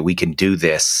everything that we can do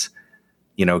this,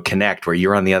 connect where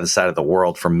you're on the other side of the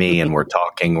world from me and we're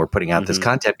talking, we're putting out this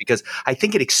content, because I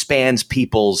think it expands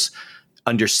people's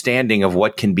understanding of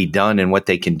what can be done and what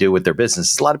they can do with their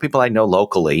business. A lot of people I know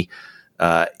locally,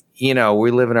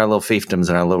 we live in our little fiefdoms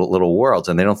and our little worlds,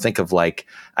 and they don't think of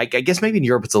I guess maybe in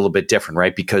Europe it's a little bit different,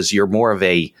 right? Because you're more of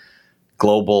a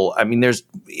global. I mean,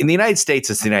 in the United States,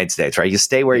 it's the United States, right? You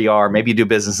stay where you are. Maybe you do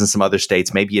business in some other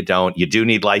states. Maybe you don't. You do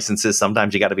need licenses.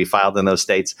 Sometimes you got to be filed in those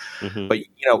states. But,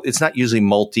 it's not usually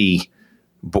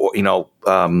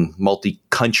multi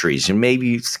countries, and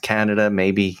maybe it's Canada,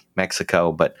 maybe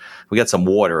Mexico, but we got some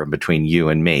water in between you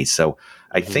and me. So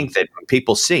I think that when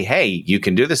people see, hey, you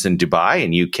can do this in Dubai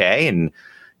and UK, and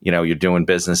you're doing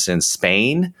business in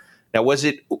Spain. Now, was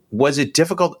it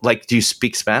difficult? Like, do you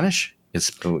speak Spanish?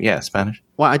 Spanish.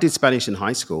 Well, I did Spanish in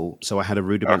high school, so I had a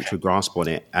rudimentary grasp on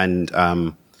it, and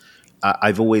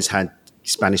I've always had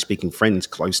Spanish-speaking friends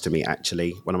close to me,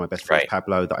 actually. One of my best friends,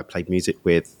 Pablo, that I played music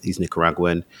with, he's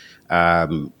Nicaraguan.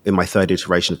 In my third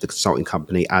iteration of the consulting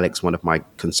company, Alex, one of my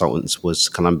consultants, was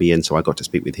Colombian, so I got to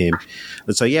speak with him.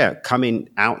 And so, coming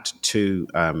out to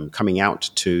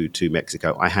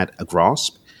Mexico, I had a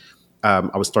grasp.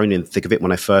 I was thrown in the thick of it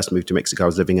when I first moved to Mexico. I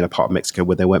was living in a part of Mexico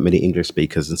where there weren't many English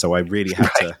speakers, and so I really had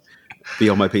to be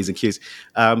on my P's and Q's.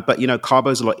 But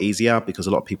Cabo's a lot easier because a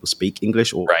lot of people speak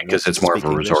English, because it's more of a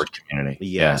resort community.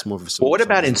 Yeah, it's more of a. Well, what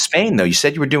about in Spain though? You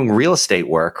said you were doing real estate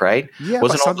work, right? Yeah,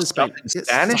 wasn't all the stuff in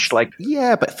Spanish?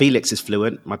 But Felix is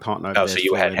fluent. My partner. So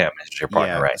you had him as your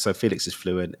partner, right? So Felix is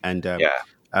fluent, and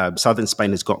southern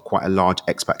Spain has got quite a large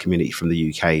expat community from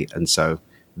the UK, and so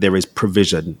there is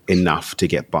provision enough to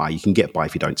get by. You can get by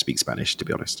if you don't speak Spanish, to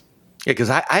be honest. Yeah, because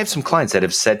I have some clients that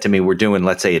have said to me, we're doing,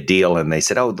 let's say, a deal, and they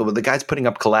said, oh, the guy's putting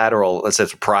up collateral. Let's say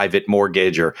it's a private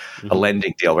mortgage or a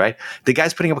lending deal, right? The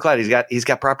guy's putting up collateral. He's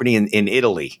got property in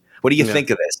Italy. What do you think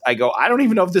of this? I go, I don't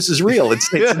even know if this is real. It's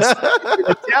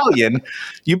Italian.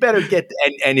 You better get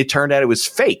 – and it turned out it was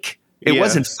fake. It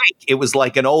wasn't fake. It was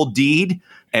like an old deed.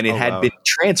 And it had been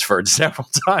transferred several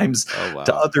times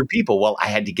to other people. Well, I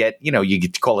had to get, you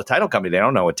get to call a title company. They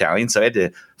don't know Italian. So I had to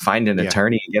find an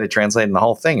attorney and get it translated in the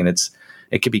whole thing. And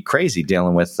it could be crazy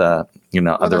dealing with, other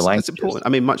languages. That's important. I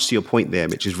mean, much to your point there,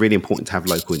 Mitch, is really important to have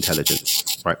local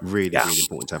intelligence, right? Really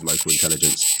important to have local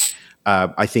intelligence.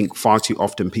 I think far too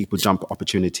often people jump at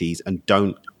opportunities and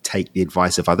don't take the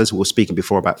advice of others. We were speaking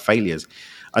before about failures.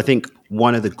 I think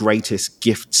one of the greatest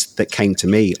gifts that came to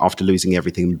me after losing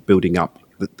everything, building up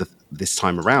this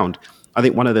time around, I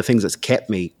think one of the things that's kept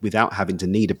me without having to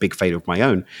need a big failure of my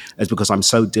own is because I'm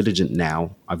so diligent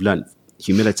now. I've learned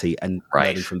humility and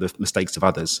learning from the mistakes of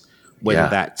others, whether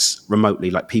that's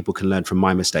remotely, like people can learn from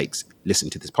my mistakes,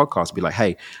 listen to this podcast, be like,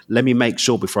 hey, let me make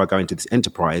sure before I go into this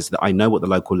enterprise that I know what the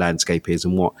local landscape is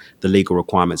and what the legal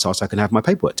requirements are so I can have my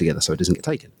paperwork together so it doesn't get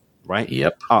taken. Right?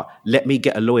 Yep. Let me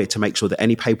get a lawyer to make sure that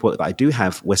any paperwork that I do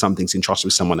have where something's entrusted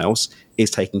with someone else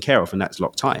is taken care of, and that's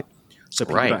locked tight. So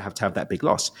people don't have to have that big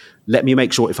loss. Let me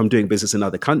make sure if I'm doing business in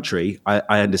another country,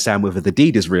 I understand whether the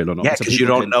deed is real or not. Yeah, because you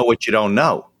don't know what you don't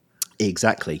know.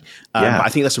 Exactly. But I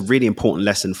think that's a really important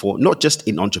lesson for not just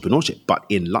in entrepreneurship, but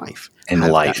in life.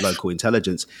 That local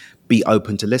intelligence. Be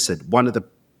open to listen. One of the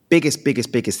biggest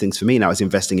things for me now is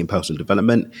investing in personal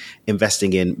development,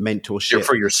 investing in mentorship.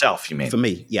 For yourself, you mean? For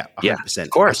me, 100%. Of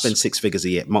course. I spend 6 figures a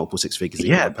year, multiple 6 figures a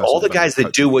year. Yeah, all the guys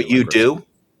that do what you do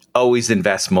always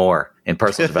invest more in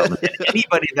personal development than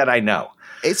anybody that I know.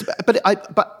 But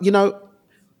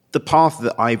the path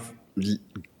that I've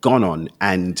gone on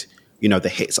and, the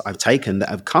hits that I've taken that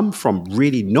have come from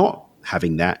really not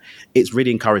having that, it's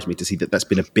really encouraged me to see that that's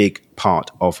been a big part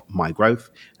of my growth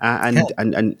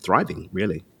and thriving,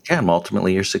 really. Yeah, and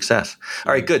ultimately your success.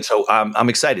 All right, good. So I'm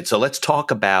excited. So let's talk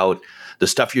about the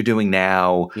stuff you're doing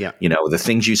now, the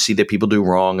things you see that people do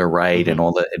wrong or right, and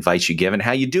all the advice you give and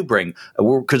how you do bring,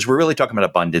 because we're really talking about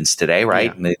abundance today,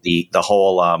 right? And the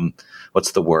whole,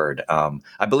 what's the word?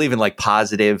 I believe in like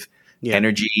positive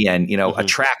energy and,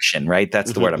 attraction, right?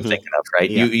 That's the word I'm thinking of, right?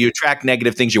 Yeah. You attract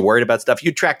negative things. You're worried about stuff. You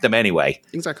attract them anyway.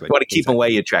 Exactly. You want to keep them away,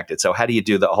 you attract it. So how do you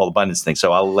do the whole abundance thing?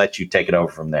 So I'll let you take it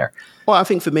over from there. Well, I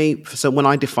think for me, so when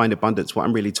I define abundance, what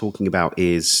I'm really talking about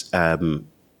is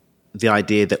the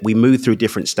idea that we move through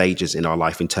different stages in our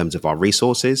life in terms of our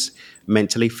resources,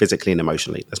 mentally, physically, and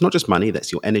emotionally. That's not just money.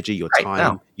 That's your energy, your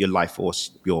time, your life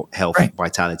force, your health,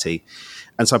 vitality.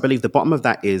 And so I believe the bottom of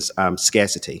that is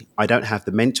scarcity. I don't have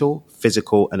the mental,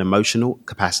 physical, and emotional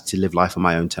capacity to live life on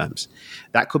my own terms.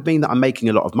 That could mean that I'm making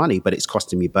a lot of money, but it's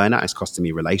costing me burnout. It's costing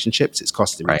me relationships. It's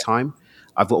costing me time.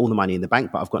 I've got all the money in the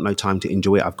bank, but I've got no time to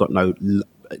enjoy it. I've got no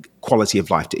quality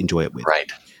of life to enjoy it with.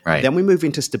 Right. Then we move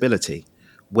into stability,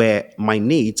 where my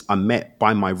needs are met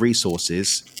by my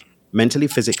resources mentally,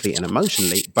 physically, and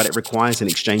emotionally, but it requires an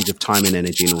exchange of time and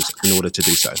energy in order to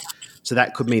do so. So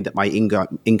that could mean that my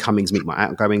incomings meet my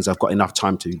outgoings. I've got enough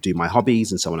time to do my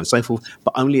hobbies and so on and so forth,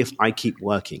 but only if I keep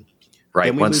working.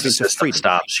 Right. Once the system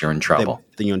stops, you're in trouble.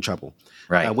 Then you're in trouble.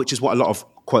 Right. Which is what a lot of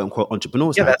quote unquote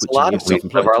entrepreneurs have. That's a lot of we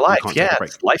live our life. Yeah.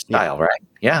 It's lifestyle, right?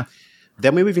 Yeah.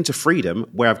 Then we move into freedom,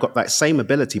 where I've got that same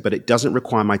ability, but it doesn't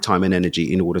require my time and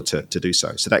energy in order to do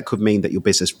so. So that could mean that your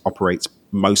business operates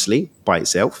mostly by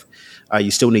itself.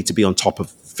 You still need to be on top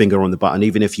of finger on the button.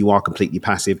 Even if you are completely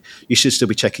passive, you should still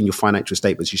be checking your financial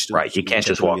statements. You still Right. You can't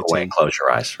just walk away and close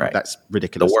your eyes. Right. That's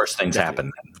ridiculous. The worst things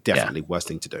happen. Definitely worst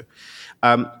thing to do.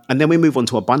 And then we move on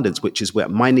to abundance, which is where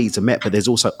my needs are met, but there's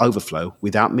also overflow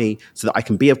without me, so that I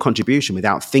can be of contribution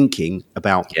without thinking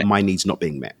about my needs not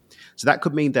being met. So that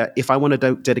could mean that if I want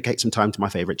to dedicate some time to my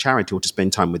favorite charity or to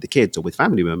spend time with the kids or with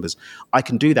family members, I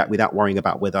can do that without worrying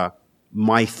about whether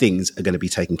my things are going to be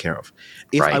taken care of.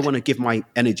 If I want to give my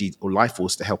energy or life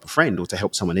force to help a friend or to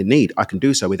help someone in need, I can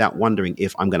do so without wondering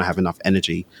if I'm going to have enough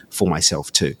energy for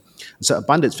myself too. And so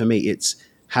abundance for me, it's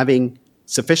having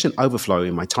sufficient overflow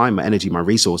in my time, my energy, my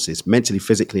resources, mentally,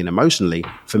 physically, and emotionally,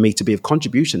 for me to be of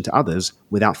contribution to others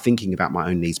without thinking about my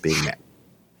own needs being met.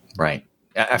 Right.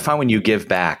 I find when you give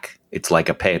back, it's like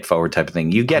a pay it forward type of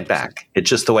thing. You get 100%. Back. It's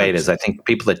just the way 100%. It is. I think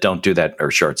people that don't do that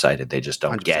are short-sighted. They just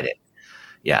don't 100%. Get it.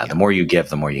 Yeah, the more you give,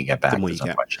 the more you get back. The more you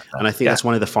get. And I think that's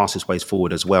one of the fastest ways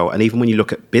forward as well. And even when you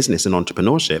look at business and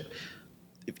entrepreneurship,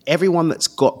 if everyone that's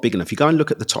got big enough, you go and look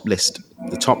at the top list,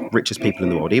 the top richest people in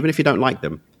the world, even if you don't like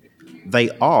them, they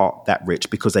are that rich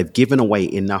because they've given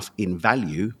away enough in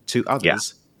value to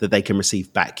others that they can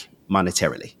receive back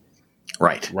monetarily.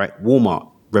 Right. Walmart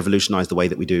revolutionized the way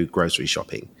that we do grocery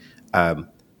shopping.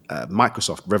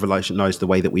 Microsoft revolutionized the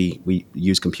way that we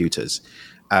use computers.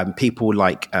 People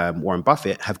like Warren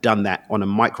Buffett have done that on a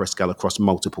micro scale across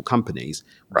multiple companies,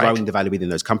 growing the value within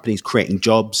those companies, creating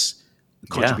jobs,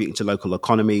 contributing to local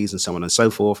economies, and so on and so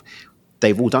forth.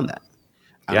 They've all done that.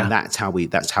 And that's how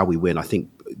we win. I think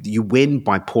you win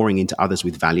by pouring into others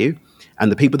with value.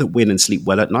 And the people that win and sleep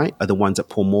well at night are the ones that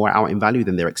pour more out in value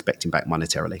than they're expecting back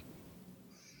monetarily.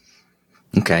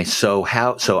 Okay. So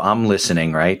I'm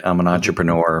listening, right? I'm an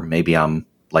entrepreneur. Maybe I'm,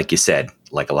 like you said,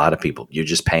 like a lot of people, you're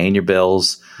just paying your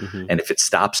bills. Mm-hmm. And if it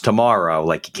stops tomorrow,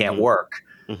 like you can't work,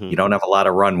 you don't have a lot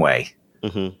of runway.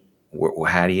 Mm-hmm.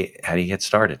 How do you get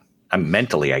started?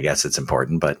 Mentally, I guess it's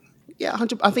important, but. Yeah,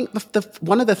 I think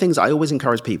one of the things I always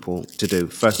encourage people to do,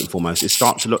 first and foremost, is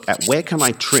start to look at where can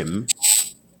I trim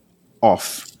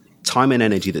off time and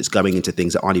energy that's going into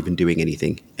things that aren't even doing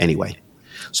anything anyway.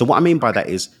 So what I mean by that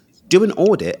is do an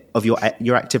audit of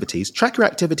your activities, track your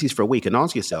activities for a week and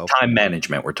ask yourself. Time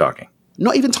management, we're talking.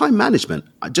 Not even time management.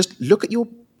 Just look at your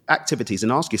activities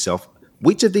and ask yourself,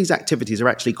 which of these activities are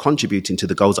actually contributing to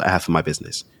the goals that I have for my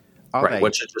business?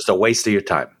 Which is just a waste of your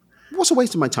time. What's a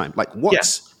waste of my time? Like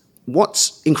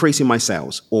what's increasing my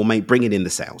sales or may bringing in the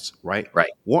sales, right?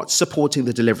 Right. What's supporting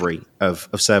the delivery of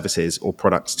services or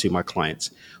products to my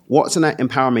clients? What's going to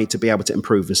empower me to be able to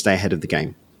improve and stay ahead of the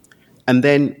game? And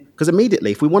then, because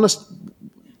immediately, if we want to,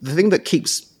 the thing that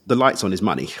keeps the lights on is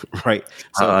money, right?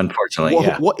 So unfortunately,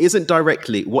 what isn't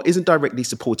directly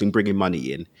supporting bringing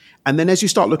money in? And then as you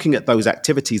start looking at those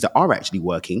activities that are actually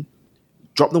working,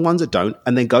 drop the ones that don't,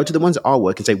 and then go to the ones that are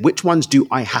working and say, which ones do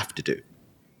I have to do?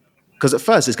 Because at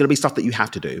first, there's going to be stuff that you have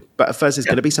to do. But at first, there's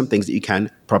going to be some things that you can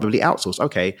probably outsource.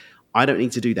 Okay, I don't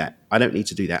need to do that. I don't need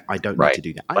to do that. I don't need to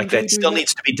do that. Like that still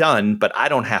needs to be done, but I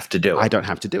don't have to do it. I don't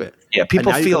have to do it. Yeah,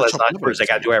 people feel as entrepreneurs they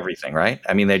got to do everything, right?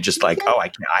 I mean, they're just like,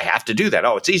 I have to do that.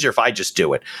 Oh, it's easier if I just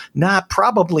do it. Nah,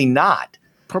 probably not.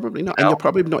 Probably not. And you're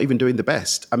probably not even doing the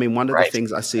best. I mean, one of the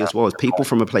things I see as well is people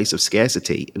from a place of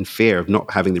scarcity and fear of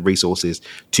not having the resources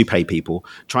to pay people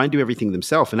try and do everything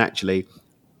themselves. And actually,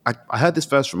 I heard this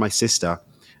verse from my sister,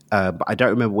 but I don't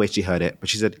remember where she heard it. But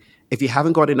she said, if you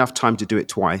haven't got enough time to do it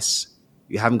twice,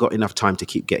 you haven't got enough time to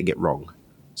keep getting it wrong.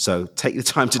 So take the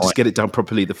time to just get it done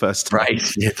properly the first time.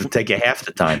 Right. You have to take it half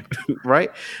the time. Right.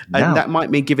 And that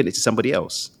might mean giving it to somebody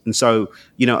else. And so,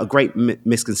 a great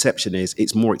misconception is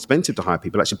it's more expensive to hire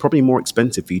people. Actually, probably more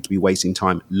expensive for you to be wasting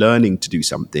time learning to do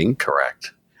something.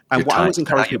 Correct. And what I always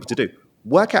encourage people to do,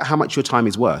 work out how much your time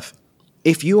is worth.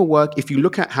 If you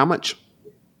look at how much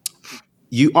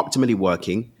you optimally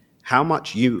working, how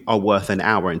much you are worth an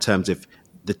hour in terms of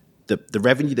the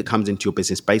revenue that comes into your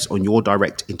business based on your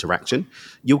direct interaction,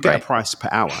 you'll get a price per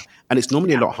hour. And it's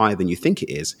normally a lot higher than you think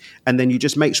it is. And then you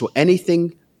just make sure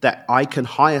anything that I can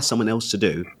hire someone else to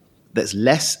do that's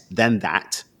less than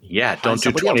that. Yeah, don't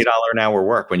do $20 an hour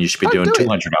work when you should be doing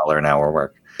 $200 an hour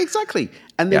work. Exactly.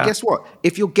 And then guess what?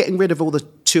 If you're getting rid of all the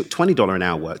 $20 an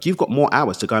hour work, you've got more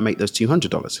hours to go and make those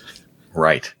 $200.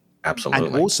 Right. Absolutely.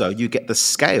 And also you get the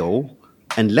scale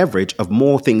and leverage of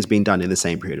more things being done in the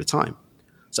same period of time.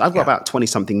 So I've got about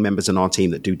 20-something members in our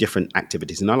team that do different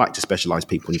activities, and I like to specialize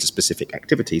people into specific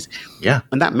activities. Yeah.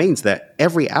 And that means that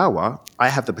every hour, I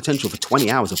have the potential for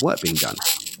 20 hours of work being done.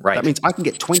 Right. That means I can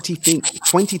get 20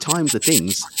 times the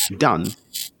things done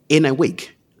in a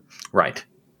week. Right.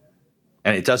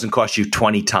 And it doesn't cost you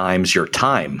 20 times your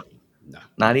time. No.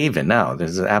 Not even. No,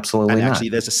 there's absolutely And not. actually,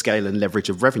 there's a scale and leverage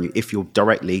of revenue if you're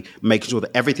directly making sure that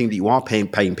everything that you are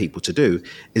paying people to do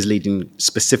is leading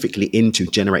specifically into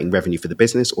generating revenue for the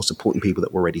business or supporting people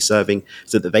that we're already serving,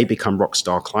 so that they become rock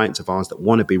star clients of ours that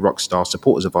want to be rock star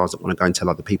supporters of ours that want to go and tell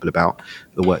other people about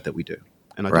the work that we do.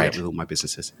 And I do that with all my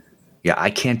businesses. Yeah,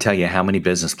 I can't tell you how many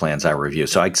business plans I review.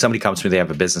 So somebody comes to me, they have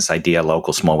a business idea,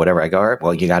 local, small, whatever. I go, all right,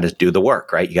 well, you got to do the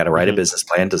work, right? You got to write a business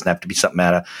plan. It doesn't have to be something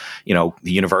out of,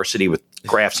 the university with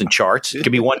graphs and charts. It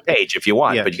can be one page if you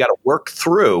want, but you got to work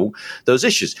through those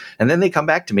issues. And then they come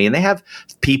back to me and they have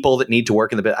people that need to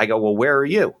work in the business. I go, well, where are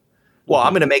you? Well,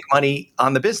 I'm going to make money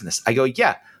on the business. I go,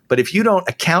 yeah, but if you don't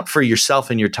account for yourself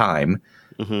and your time,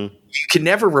 you can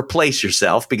never replace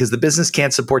yourself because the business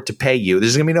can't support to pay you.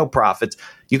 There's going to be no profits.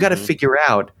 You got to figure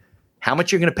out how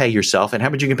much you're going to pay yourself and how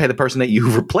much you're going to pay the person that you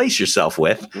replace yourself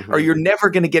with, or you're never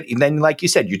going to get. And then, like you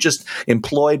said, you're just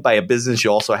employed by a business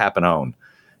you also happen to own,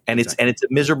 and it's a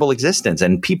miserable existence.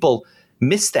 And people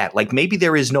miss that. Like maybe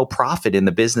there is no profit in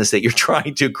the business that you're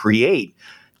trying to create,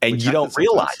 and you don't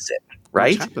realize it.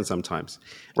 Right? Which happens sometimes.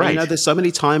 Right. And, there's so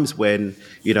many times when,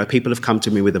 people have come to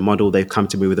me with a model, they've come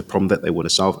to me with a problem that they want to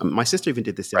solve. And my sister even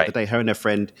did this the other day. Her and her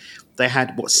friend, they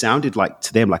had what sounded like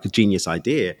to them like a genius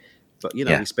idea. But,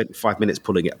 we spent 5 minutes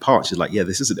pulling it apart. She's like, yeah,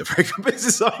 this isn't a very good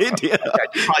business idea.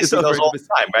 I see those all the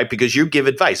time, right? Because you give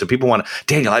advice. So people want to,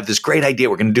 Daniel, I have this great idea.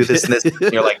 We're going to do this and this.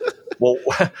 And you're like, well,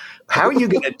 how are you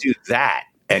going to do that?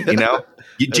 And, do you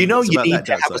know you need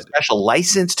to have a special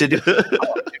license to do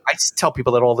I tell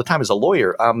people that all the time as a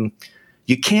lawyer.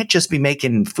 You can't just be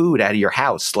making food out of your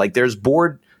house. Like there's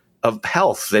board of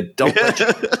health that don't let you.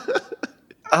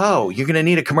 Oh, you're going to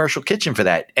need a commercial kitchen for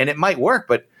that. And it might work,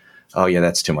 but oh yeah,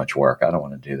 that's too much work. I don't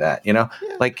want to do that.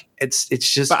 Like it's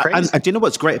just crazy. And do you know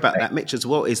what's great about that, Mitch, as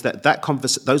well, is that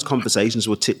those conversations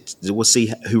will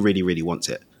see who really, really wants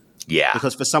it. Yeah.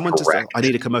 Because for someone to say, I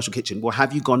need a commercial kitchen, well,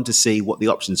 have you gone to see what the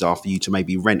options are for you to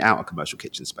maybe rent out a commercial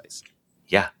kitchen space?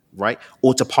 Yeah. Right?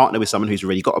 Or to partner with someone who's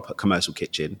already got a commercial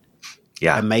kitchen.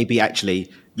 Yeah. And maybe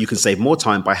actually you can save more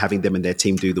time by having them and their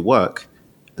team do the work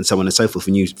and so on and so forth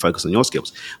when you focus on your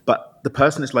skills. But the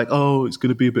person is like, oh, it's going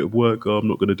to be a bit of work. Oh, I'm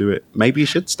not going to do it. Maybe you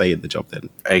should stay in the job then.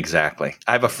 Exactly.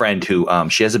 I have a friend who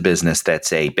she has a business that's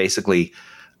basically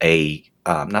a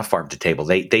not farm to table.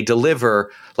 They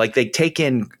deliver, like they take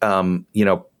in,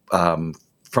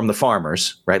 from the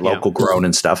farmers, right? Local grown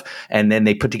and stuff. And then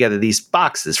they put together these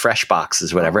boxes, fresh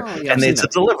boxes, whatever. And it's a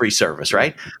delivery service,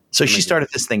 right? So she started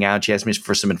this thing out. She asked me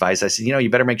for some advice. I said, you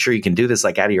better make sure you can do this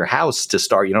like out of your house to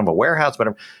start. You don't have a warehouse,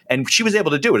 whatever. And she was able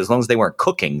to do it as long as they weren't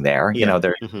cooking there.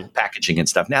 They're packaging and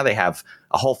stuff. Now they have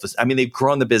a whole, they've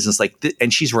grown the business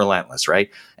and she's relentless, right?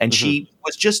 And she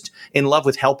was just in love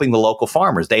with helping the local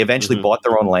farmers. They eventually bought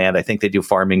their own land. I think they do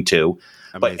farming too.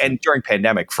 And during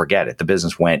pandemic, forget it. The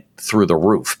business went through the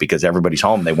roof because everybody's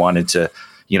home. They wanted to,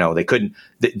 they couldn't,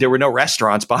 there were no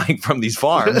restaurants buying from these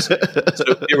farms. So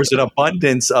there was an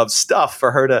abundance of stuff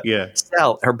for her to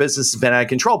sell. Her business has been out of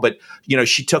control. But,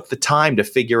 she took the time to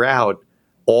figure out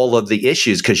all of the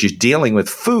issues because she's dealing with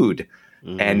food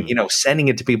and, sending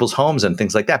it to people's homes and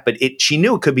things like that. But she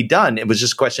knew it could be done. It was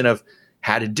just a question of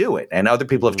how to do it. And other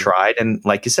people have tried. And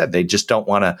like you said, they just don't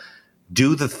want to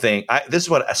do the thing. This is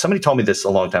what somebody told me this a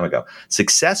long time ago.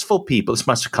 Successful people, this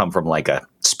must have come from like a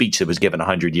speech that was given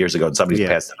 100 years ago and somebody's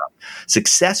passed it on.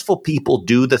 Successful people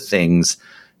do the things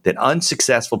that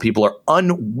unsuccessful people are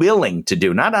unwilling to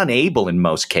do, not unable in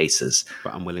most cases,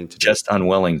 but unwilling to just do.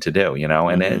 Unwilling to do,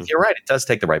 and you're right. It does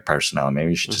take the right personnel. Maybe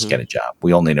you should just get a job.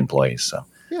 We all need employees. So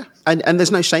yeah. And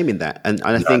there's no shame in that. And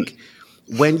I think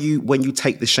when you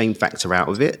take the shame factor out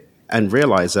of it and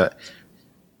realize that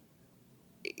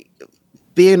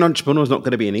being an entrepreneur is not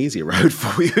going to be an easy road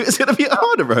for you. It's going to be a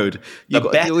harder road. You've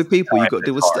got to deal with people. You've got to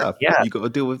deal with stuff. Yeah. You've got to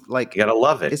deal with you got to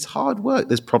love it. It's hard work.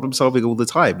 There's problem solving all the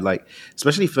time. Like,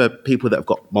 especially for people that have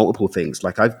got multiple things.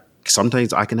 Like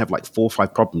sometimes I can have like 4 or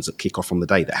 5 problems that kick off on the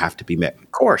day that have to be met.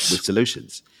 Of course. With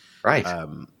solutions. Right.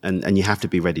 And you have to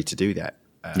be ready to do that.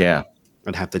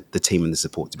 And have the team and the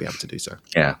support to be able to do so.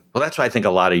 Yeah. Well, that's why I think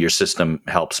a lot of your system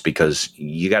helps because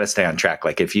you got to stay on track.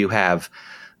 Like if you have,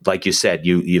 like you said,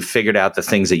 you figured out the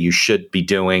things that you should be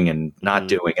doing and not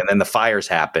doing, and then the fires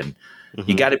happen.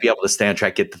 You got to be able to stay on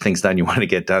track, get the things done you want to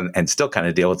get done, and still kind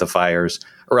of deal with the fires,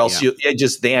 or else you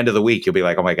just the end of the week you'll be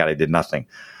like, oh my God, I did nothing.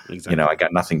 Exactly. I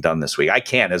got nothing done this week. I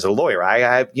can't as a lawyer.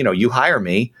 I you hire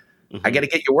me, I got to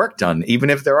get your work done,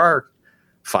 even if there are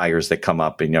fires that come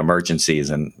up and emergencies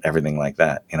and everything like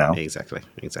that. Exactly.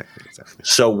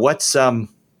 So what's on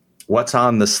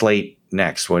the slate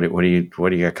next? What do you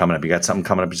got coming up? You got something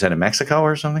coming up? You said in Mexico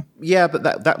or something? Yeah, but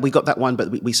that we got that one, but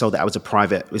we sold that. I was a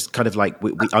private. It was kind of like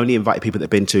we only invited people that have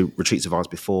been to retreats of ours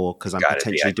before, because I'm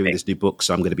potentially doing this new book,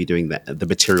 so I'm going to be doing the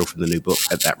material from the new book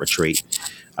at that retreat.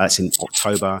 It's in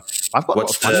October. I've got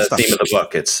What's a lot of fun stuff. What's the theme of the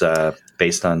book? It's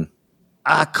based on.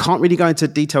 I can't really go into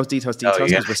details because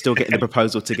yeah. we're still getting the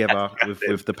proposal together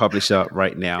with the publisher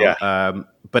right now. Yeah.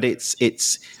 But it's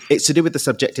to do with the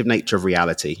subjective nature of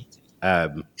reality.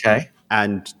 Okay.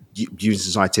 And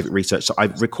using scientific research. So I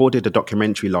recorded a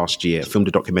documentary last year, filmed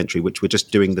a documentary, which we're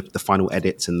just doing the final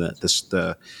edits and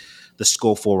the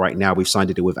score for right now. We've signed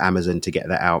a deal with Amazon to get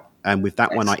that out. And with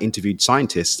that one, I interviewed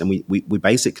scientists, and we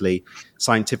basically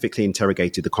scientifically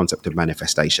interrogated the concept of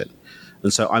manifestation.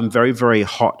 And so I'm very, very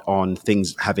hot on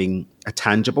things having a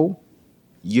tangible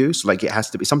use. Like, it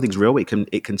has to be, something's real. It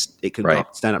can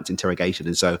stand up to interrogation.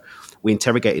 And so we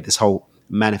interrogated this whole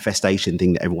manifestation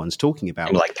thing that everyone's talking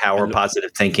about, like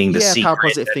positive thinking, power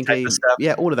positive thinking,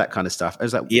 all of that kind of stuff. I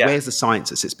was like, where's the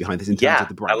science that sits behind this in terms of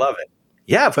the brain? I love it.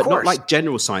 Yeah, of but course. Not like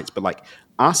general science, but like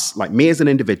us, like me as an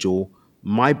individual,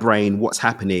 my brain, what's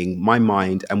happening, my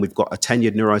mind. And we've got a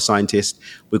tenured neuroscientist,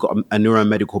 we've got a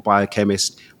neuromedical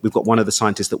biochemist, we've got one of the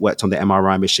scientists that worked on the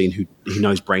MRI machine who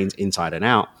knows brains inside and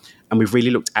out. And we've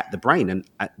really looked at the brain and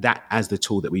at that as the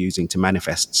tool that we're using to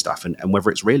manifest stuff, and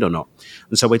whether it's real or not.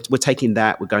 And so we're taking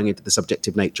that, we're going into the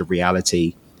subjective nature of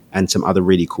reality and some other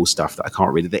really cool stuff that I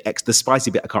can't really, the spicy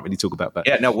bit I can't really talk about. But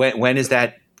when is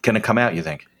that going to come out, you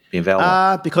think? Be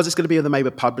available? Because it's going to be on the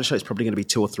Maywood publisher, it's probably going to be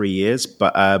 2 or 3 years.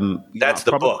 But that's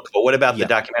the book. But what about the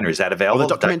documentary? Is that available? Well,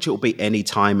 the documentary will be any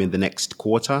time in the next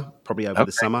quarter, probably over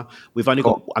the summer. We've only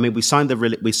got. I mean, we signed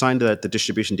the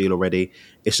distribution deal already.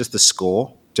 It's just the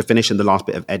score to finish and the last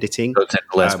bit of editing. So it's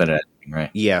the last bit of editing, right?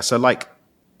 Yeah. So like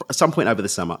at some point over the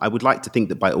summer, I would like to think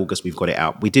that by August we've got it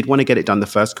out. We did want to get it done the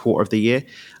first quarter of the year,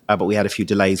 but we had a few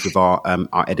delays with our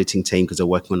editing team because they're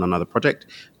working on another project.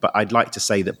 But I'd like to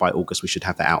say that by August we should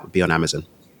have that out, be on Amazon.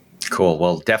 Cool.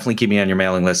 Well, definitely keep me on your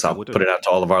mailing list. I'll put it out to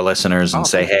all of our listeners and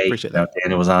say, hey,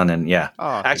 Daniel was on. And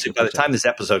actually, by the time this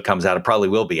episode comes out, it probably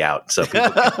will be out. So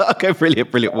people okay,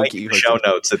 brilliant. We'll keep you show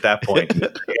notes at that point.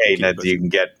 Hey,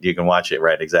 you can watch it.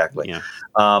 Right. Exactly. Yeah.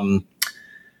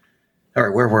 All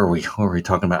right, where were we? What were we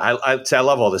talking about? I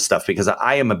love all this stuff because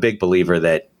I am a big believer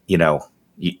that,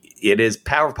 it is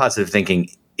power of positive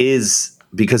thinking is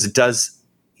because it does.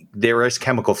 There is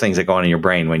chemical things that go on in your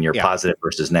brain when you're positive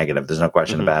versus negative. There's no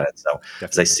question about it. So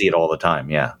as I see it all the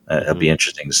time, it'll be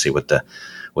interesting to see what the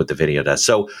video does.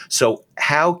 So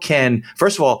how can,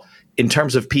 first of all, in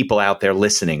terms of people out there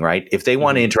listening, right? If they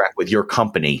want to interact with your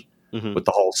company, with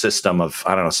the whole system of,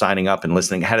 I don't know, signing up and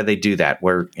listening, how do they do that?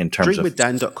 Where in terms of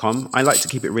dreamwithdan.com, I like to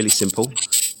keep it really simple.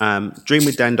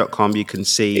 Dreamwithdan.com, you can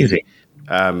see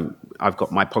I've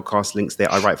got my podcast links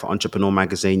there. I write for Entrepreneur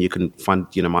Magazine. You can find,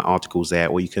 my articles there,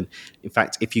 or you can, in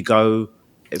fact, if you go,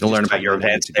 you'll learn about your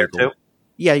events there too.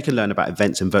 Yeah, you can learn about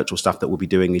events and virtual stuff that we'll be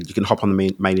doing. You can hop on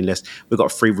the mailing list. We've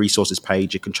got a free resources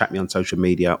page. You can track me on social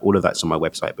media. All of that's on my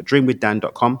website. But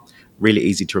dreamwithdan.com, really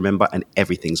easy to remember, and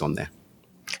everything's on there.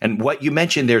 And what you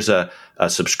mentioned, there's a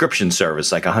subscription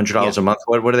service, like $100 a month.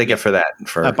 What do they get for that?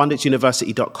 For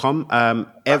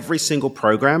abundanceuniversity.com. Every single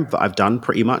program that I've done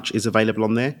pretty much is available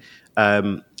on there.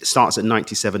 Starts at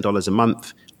 $97 a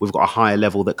month. We've got a higher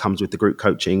level that comes with the group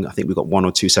coaching. I think we've got 1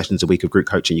 or 2 sessions a week of group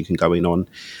coaching you can go in on.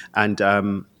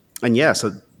 So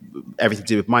everything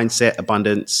to do with mindset,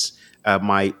 abundance.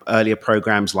 My earlier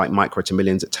programs like Micro to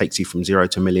Millions, it takes you from 0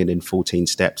 to million in 14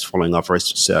 steps, following our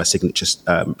signature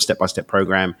step-by-step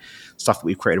program. Stuff that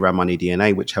we've created around Money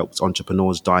DNA, which helps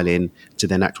entrepreneurs dial in to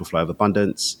their natural flow of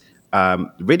abundance.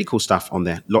 Really cool stuff on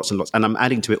there, lots and lots. And I'm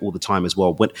adding to it all the time as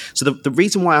well. So the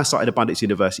reason why I started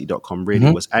abundanceuniversity.com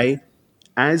really was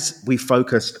as we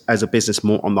focused as a business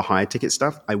more on the higher ticket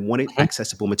stuff, I wanted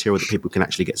accessible material that people can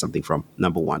actually get something from,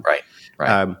 number one.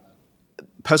 Right.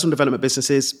 Personal development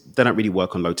businesses, they don't really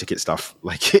work on low ticket stuff.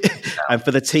 And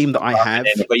for the team that I have,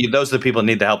 but those are the people who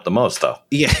need the help the most, though.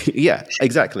 Yeah,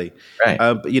 exactly. Right.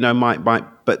 But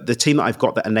the team that I've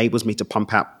got that enables me to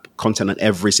pump out content on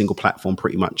every single platform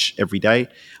pretty much every day,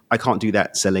 I can't do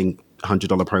that selling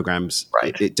 $100 programs.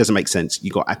 Right. It doesn't make sense. You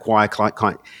got acquire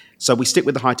client. So we stick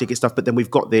with the high ticket stuff, but then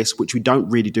we've got this, which we don't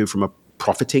really do from a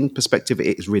profiting perspective.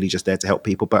 It is really just there to help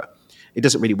people, but it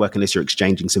doesn't really work unless you're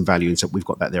exchanging some value. And so we've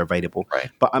got that there available.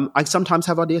 Right. But I sometimes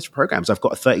have ideas for programs. I've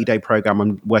got a 30-day program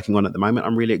I'm working on at the moment.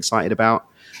 I'm really excited about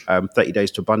 30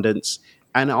 Days to Abundance,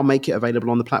 and I'll make it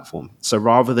available on the platform. So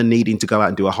rather than needing to go out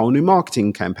and do a whole new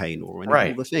marketing campaign or any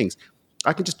of all the things,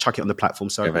 I can just chuck it on the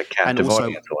platform. So, Give a captive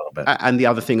audience a little bit. And the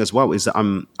other thing as well is that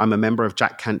I'm a member of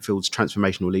Jack Cantfield's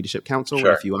Transformational Leadership Council and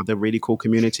a few other really cool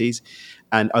communities.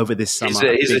 And over this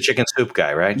summer, he's a chicken soup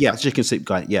guy, right? Yeah, chicken soup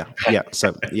guy. Yeah.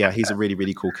 So yeah, he's a really,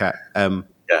 really cool cat.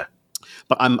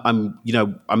 But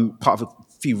I'm part of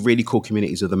a few really cool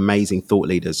communities with amazing thought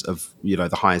leaders of, the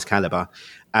highest caliber.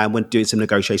 And we're doing some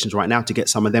negotiations right now to get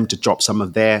some of them to drop some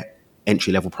of their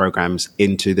entry-level programs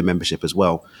into the membership as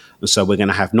well. And so we're going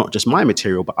to have not just my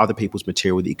material, but other people's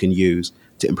material that you can use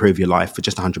to improve your life for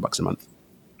just $100 a month.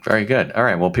 Very good. All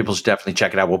right. Well, people should definitely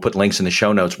check it out. We'll put links in the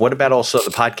show notes. What about also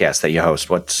the podcast that you host?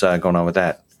 What's going on with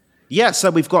that? Yeah, so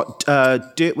we've got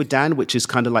Do It with Dan, which is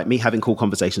kind of like me having cool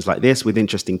conversations like this with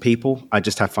interesting people. I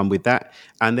just have fun with that.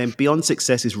 And then Beyond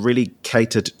Success is really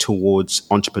catered towards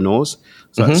entrepreneurs.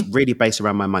 So it's really based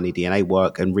around my Money DNA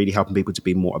work and really helping people to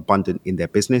be more abundant in their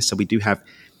business. So we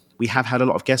have had a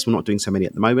lot of guests. We're not doing so many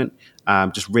at the moment.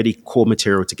 Just really core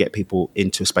material to get people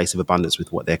into a space of abundance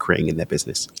with what they're creating in their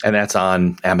business. And that's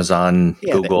on Amazon,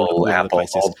 Google, Apple,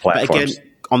 all the platforms. But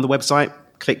again, on the website,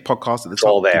 click podcast at the top.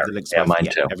 All there. The links Mine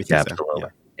too. Everything's absolutely.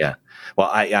 there. Yeah. Well,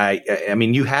 I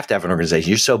mean, you have to have an organization.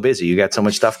 You're so busy. You got so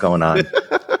much stuff going on.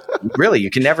 Really, you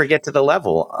can never get to the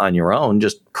level on your own,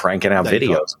 just cranking out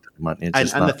videos. And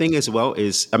the thing is,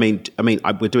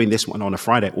 we're doing this one on a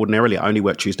Friday. Ordinarily, I only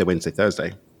work Tuesday, Wednesday,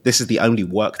 Thursday. This is the only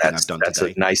work thing I've done today.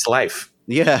 That's a nice life.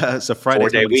 Yeah, so Friday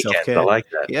 4-day weekend. Self-care. I like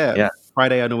that. Yeah.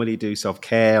 Friday I normally do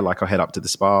self-care. Like I head up to the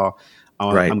spa.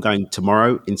 I'm going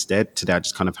tomorrow instead. Today I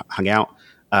just kind of hung out.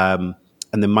 And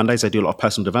then Mondays I do a lot of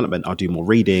personal development. I'll do more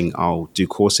reading. I'll do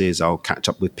courses. I'll catch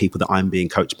up with people that I'm being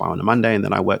coached by on a Monday. And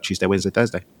then I work Tuesday, Wednesday,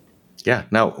 Thursday. Yeah.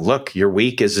 No, look, your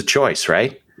week is a choice,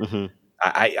 right? Mm-hmm.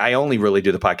 I only really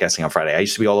do the podcasting on Friday. I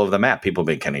used to be all over the map. People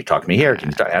be, can you talk to me here?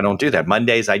 I don't do that.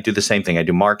 Mondays, I do the same thing. I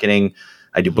do marketing.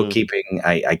 I do bookkeeping.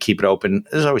 I keep it open.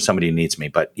 There's always somebody who needs me.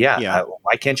 But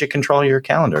why can't you control your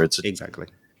calendar? Exactly.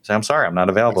 So I'm sorry, I'm not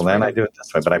available, man. I do it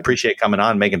this way. But I appreciate coming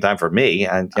on, making time for me.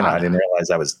 And I didn't realize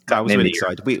I was really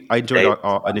excited. I enjoyed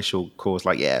our initial calls.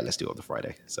 Like, let's do it on the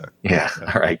Friday. So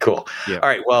all right, cool. Yeah. All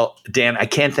right, well, Dan, I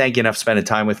can't thank you enough for spending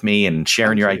time with me and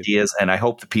sharing your ideas. And I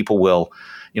hope that people will,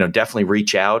 definitely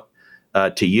reach out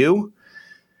to you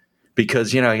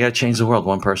because you got to change the world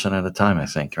one person at a time. I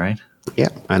think, right? Yeah,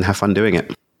 and have fun doing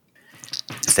it.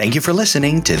 Thank you for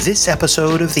listening to this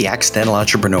episode of The Accidental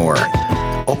Entrepreneur.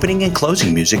 Opening and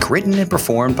closing music written and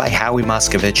performed by Howie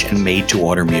Moscovich and made to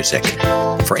order music.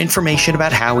 For information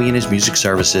about Howie and his music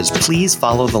services, please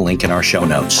follow the link in our show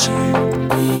notes.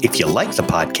 If you like the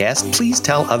podcast, please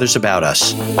tell others about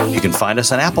us. You can find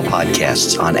us on Apple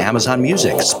Podcasts, on Amazon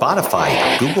Music,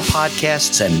 Spotify, Google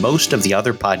Podcasts, and most of the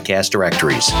other podcast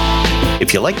directories.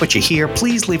 If you like what you hear,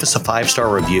 please leave us a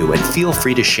 5-star review and feel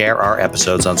free to share our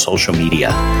episodes on social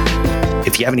media.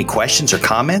 If you have any questions or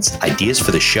comments, ideas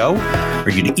for the show, or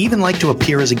you'd even like to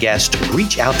appear as a guest,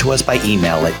 reach out to us by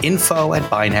email at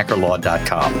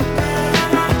info@beinhackerlaw.com.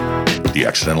 The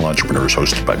Accidental Entrepreneur is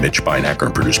hosted by Mitch Beinhacker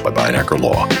and produced by Beinhacker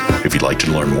Law. If you'd like to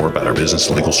learn more about our business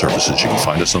and legal services, you can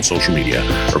find us on social media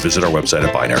or visit our website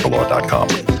at beinhackerlaw.com.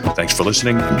 Thanks for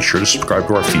listening, and be sure to subscribe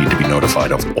to our feed to be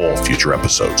notified of all future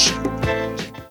episodes.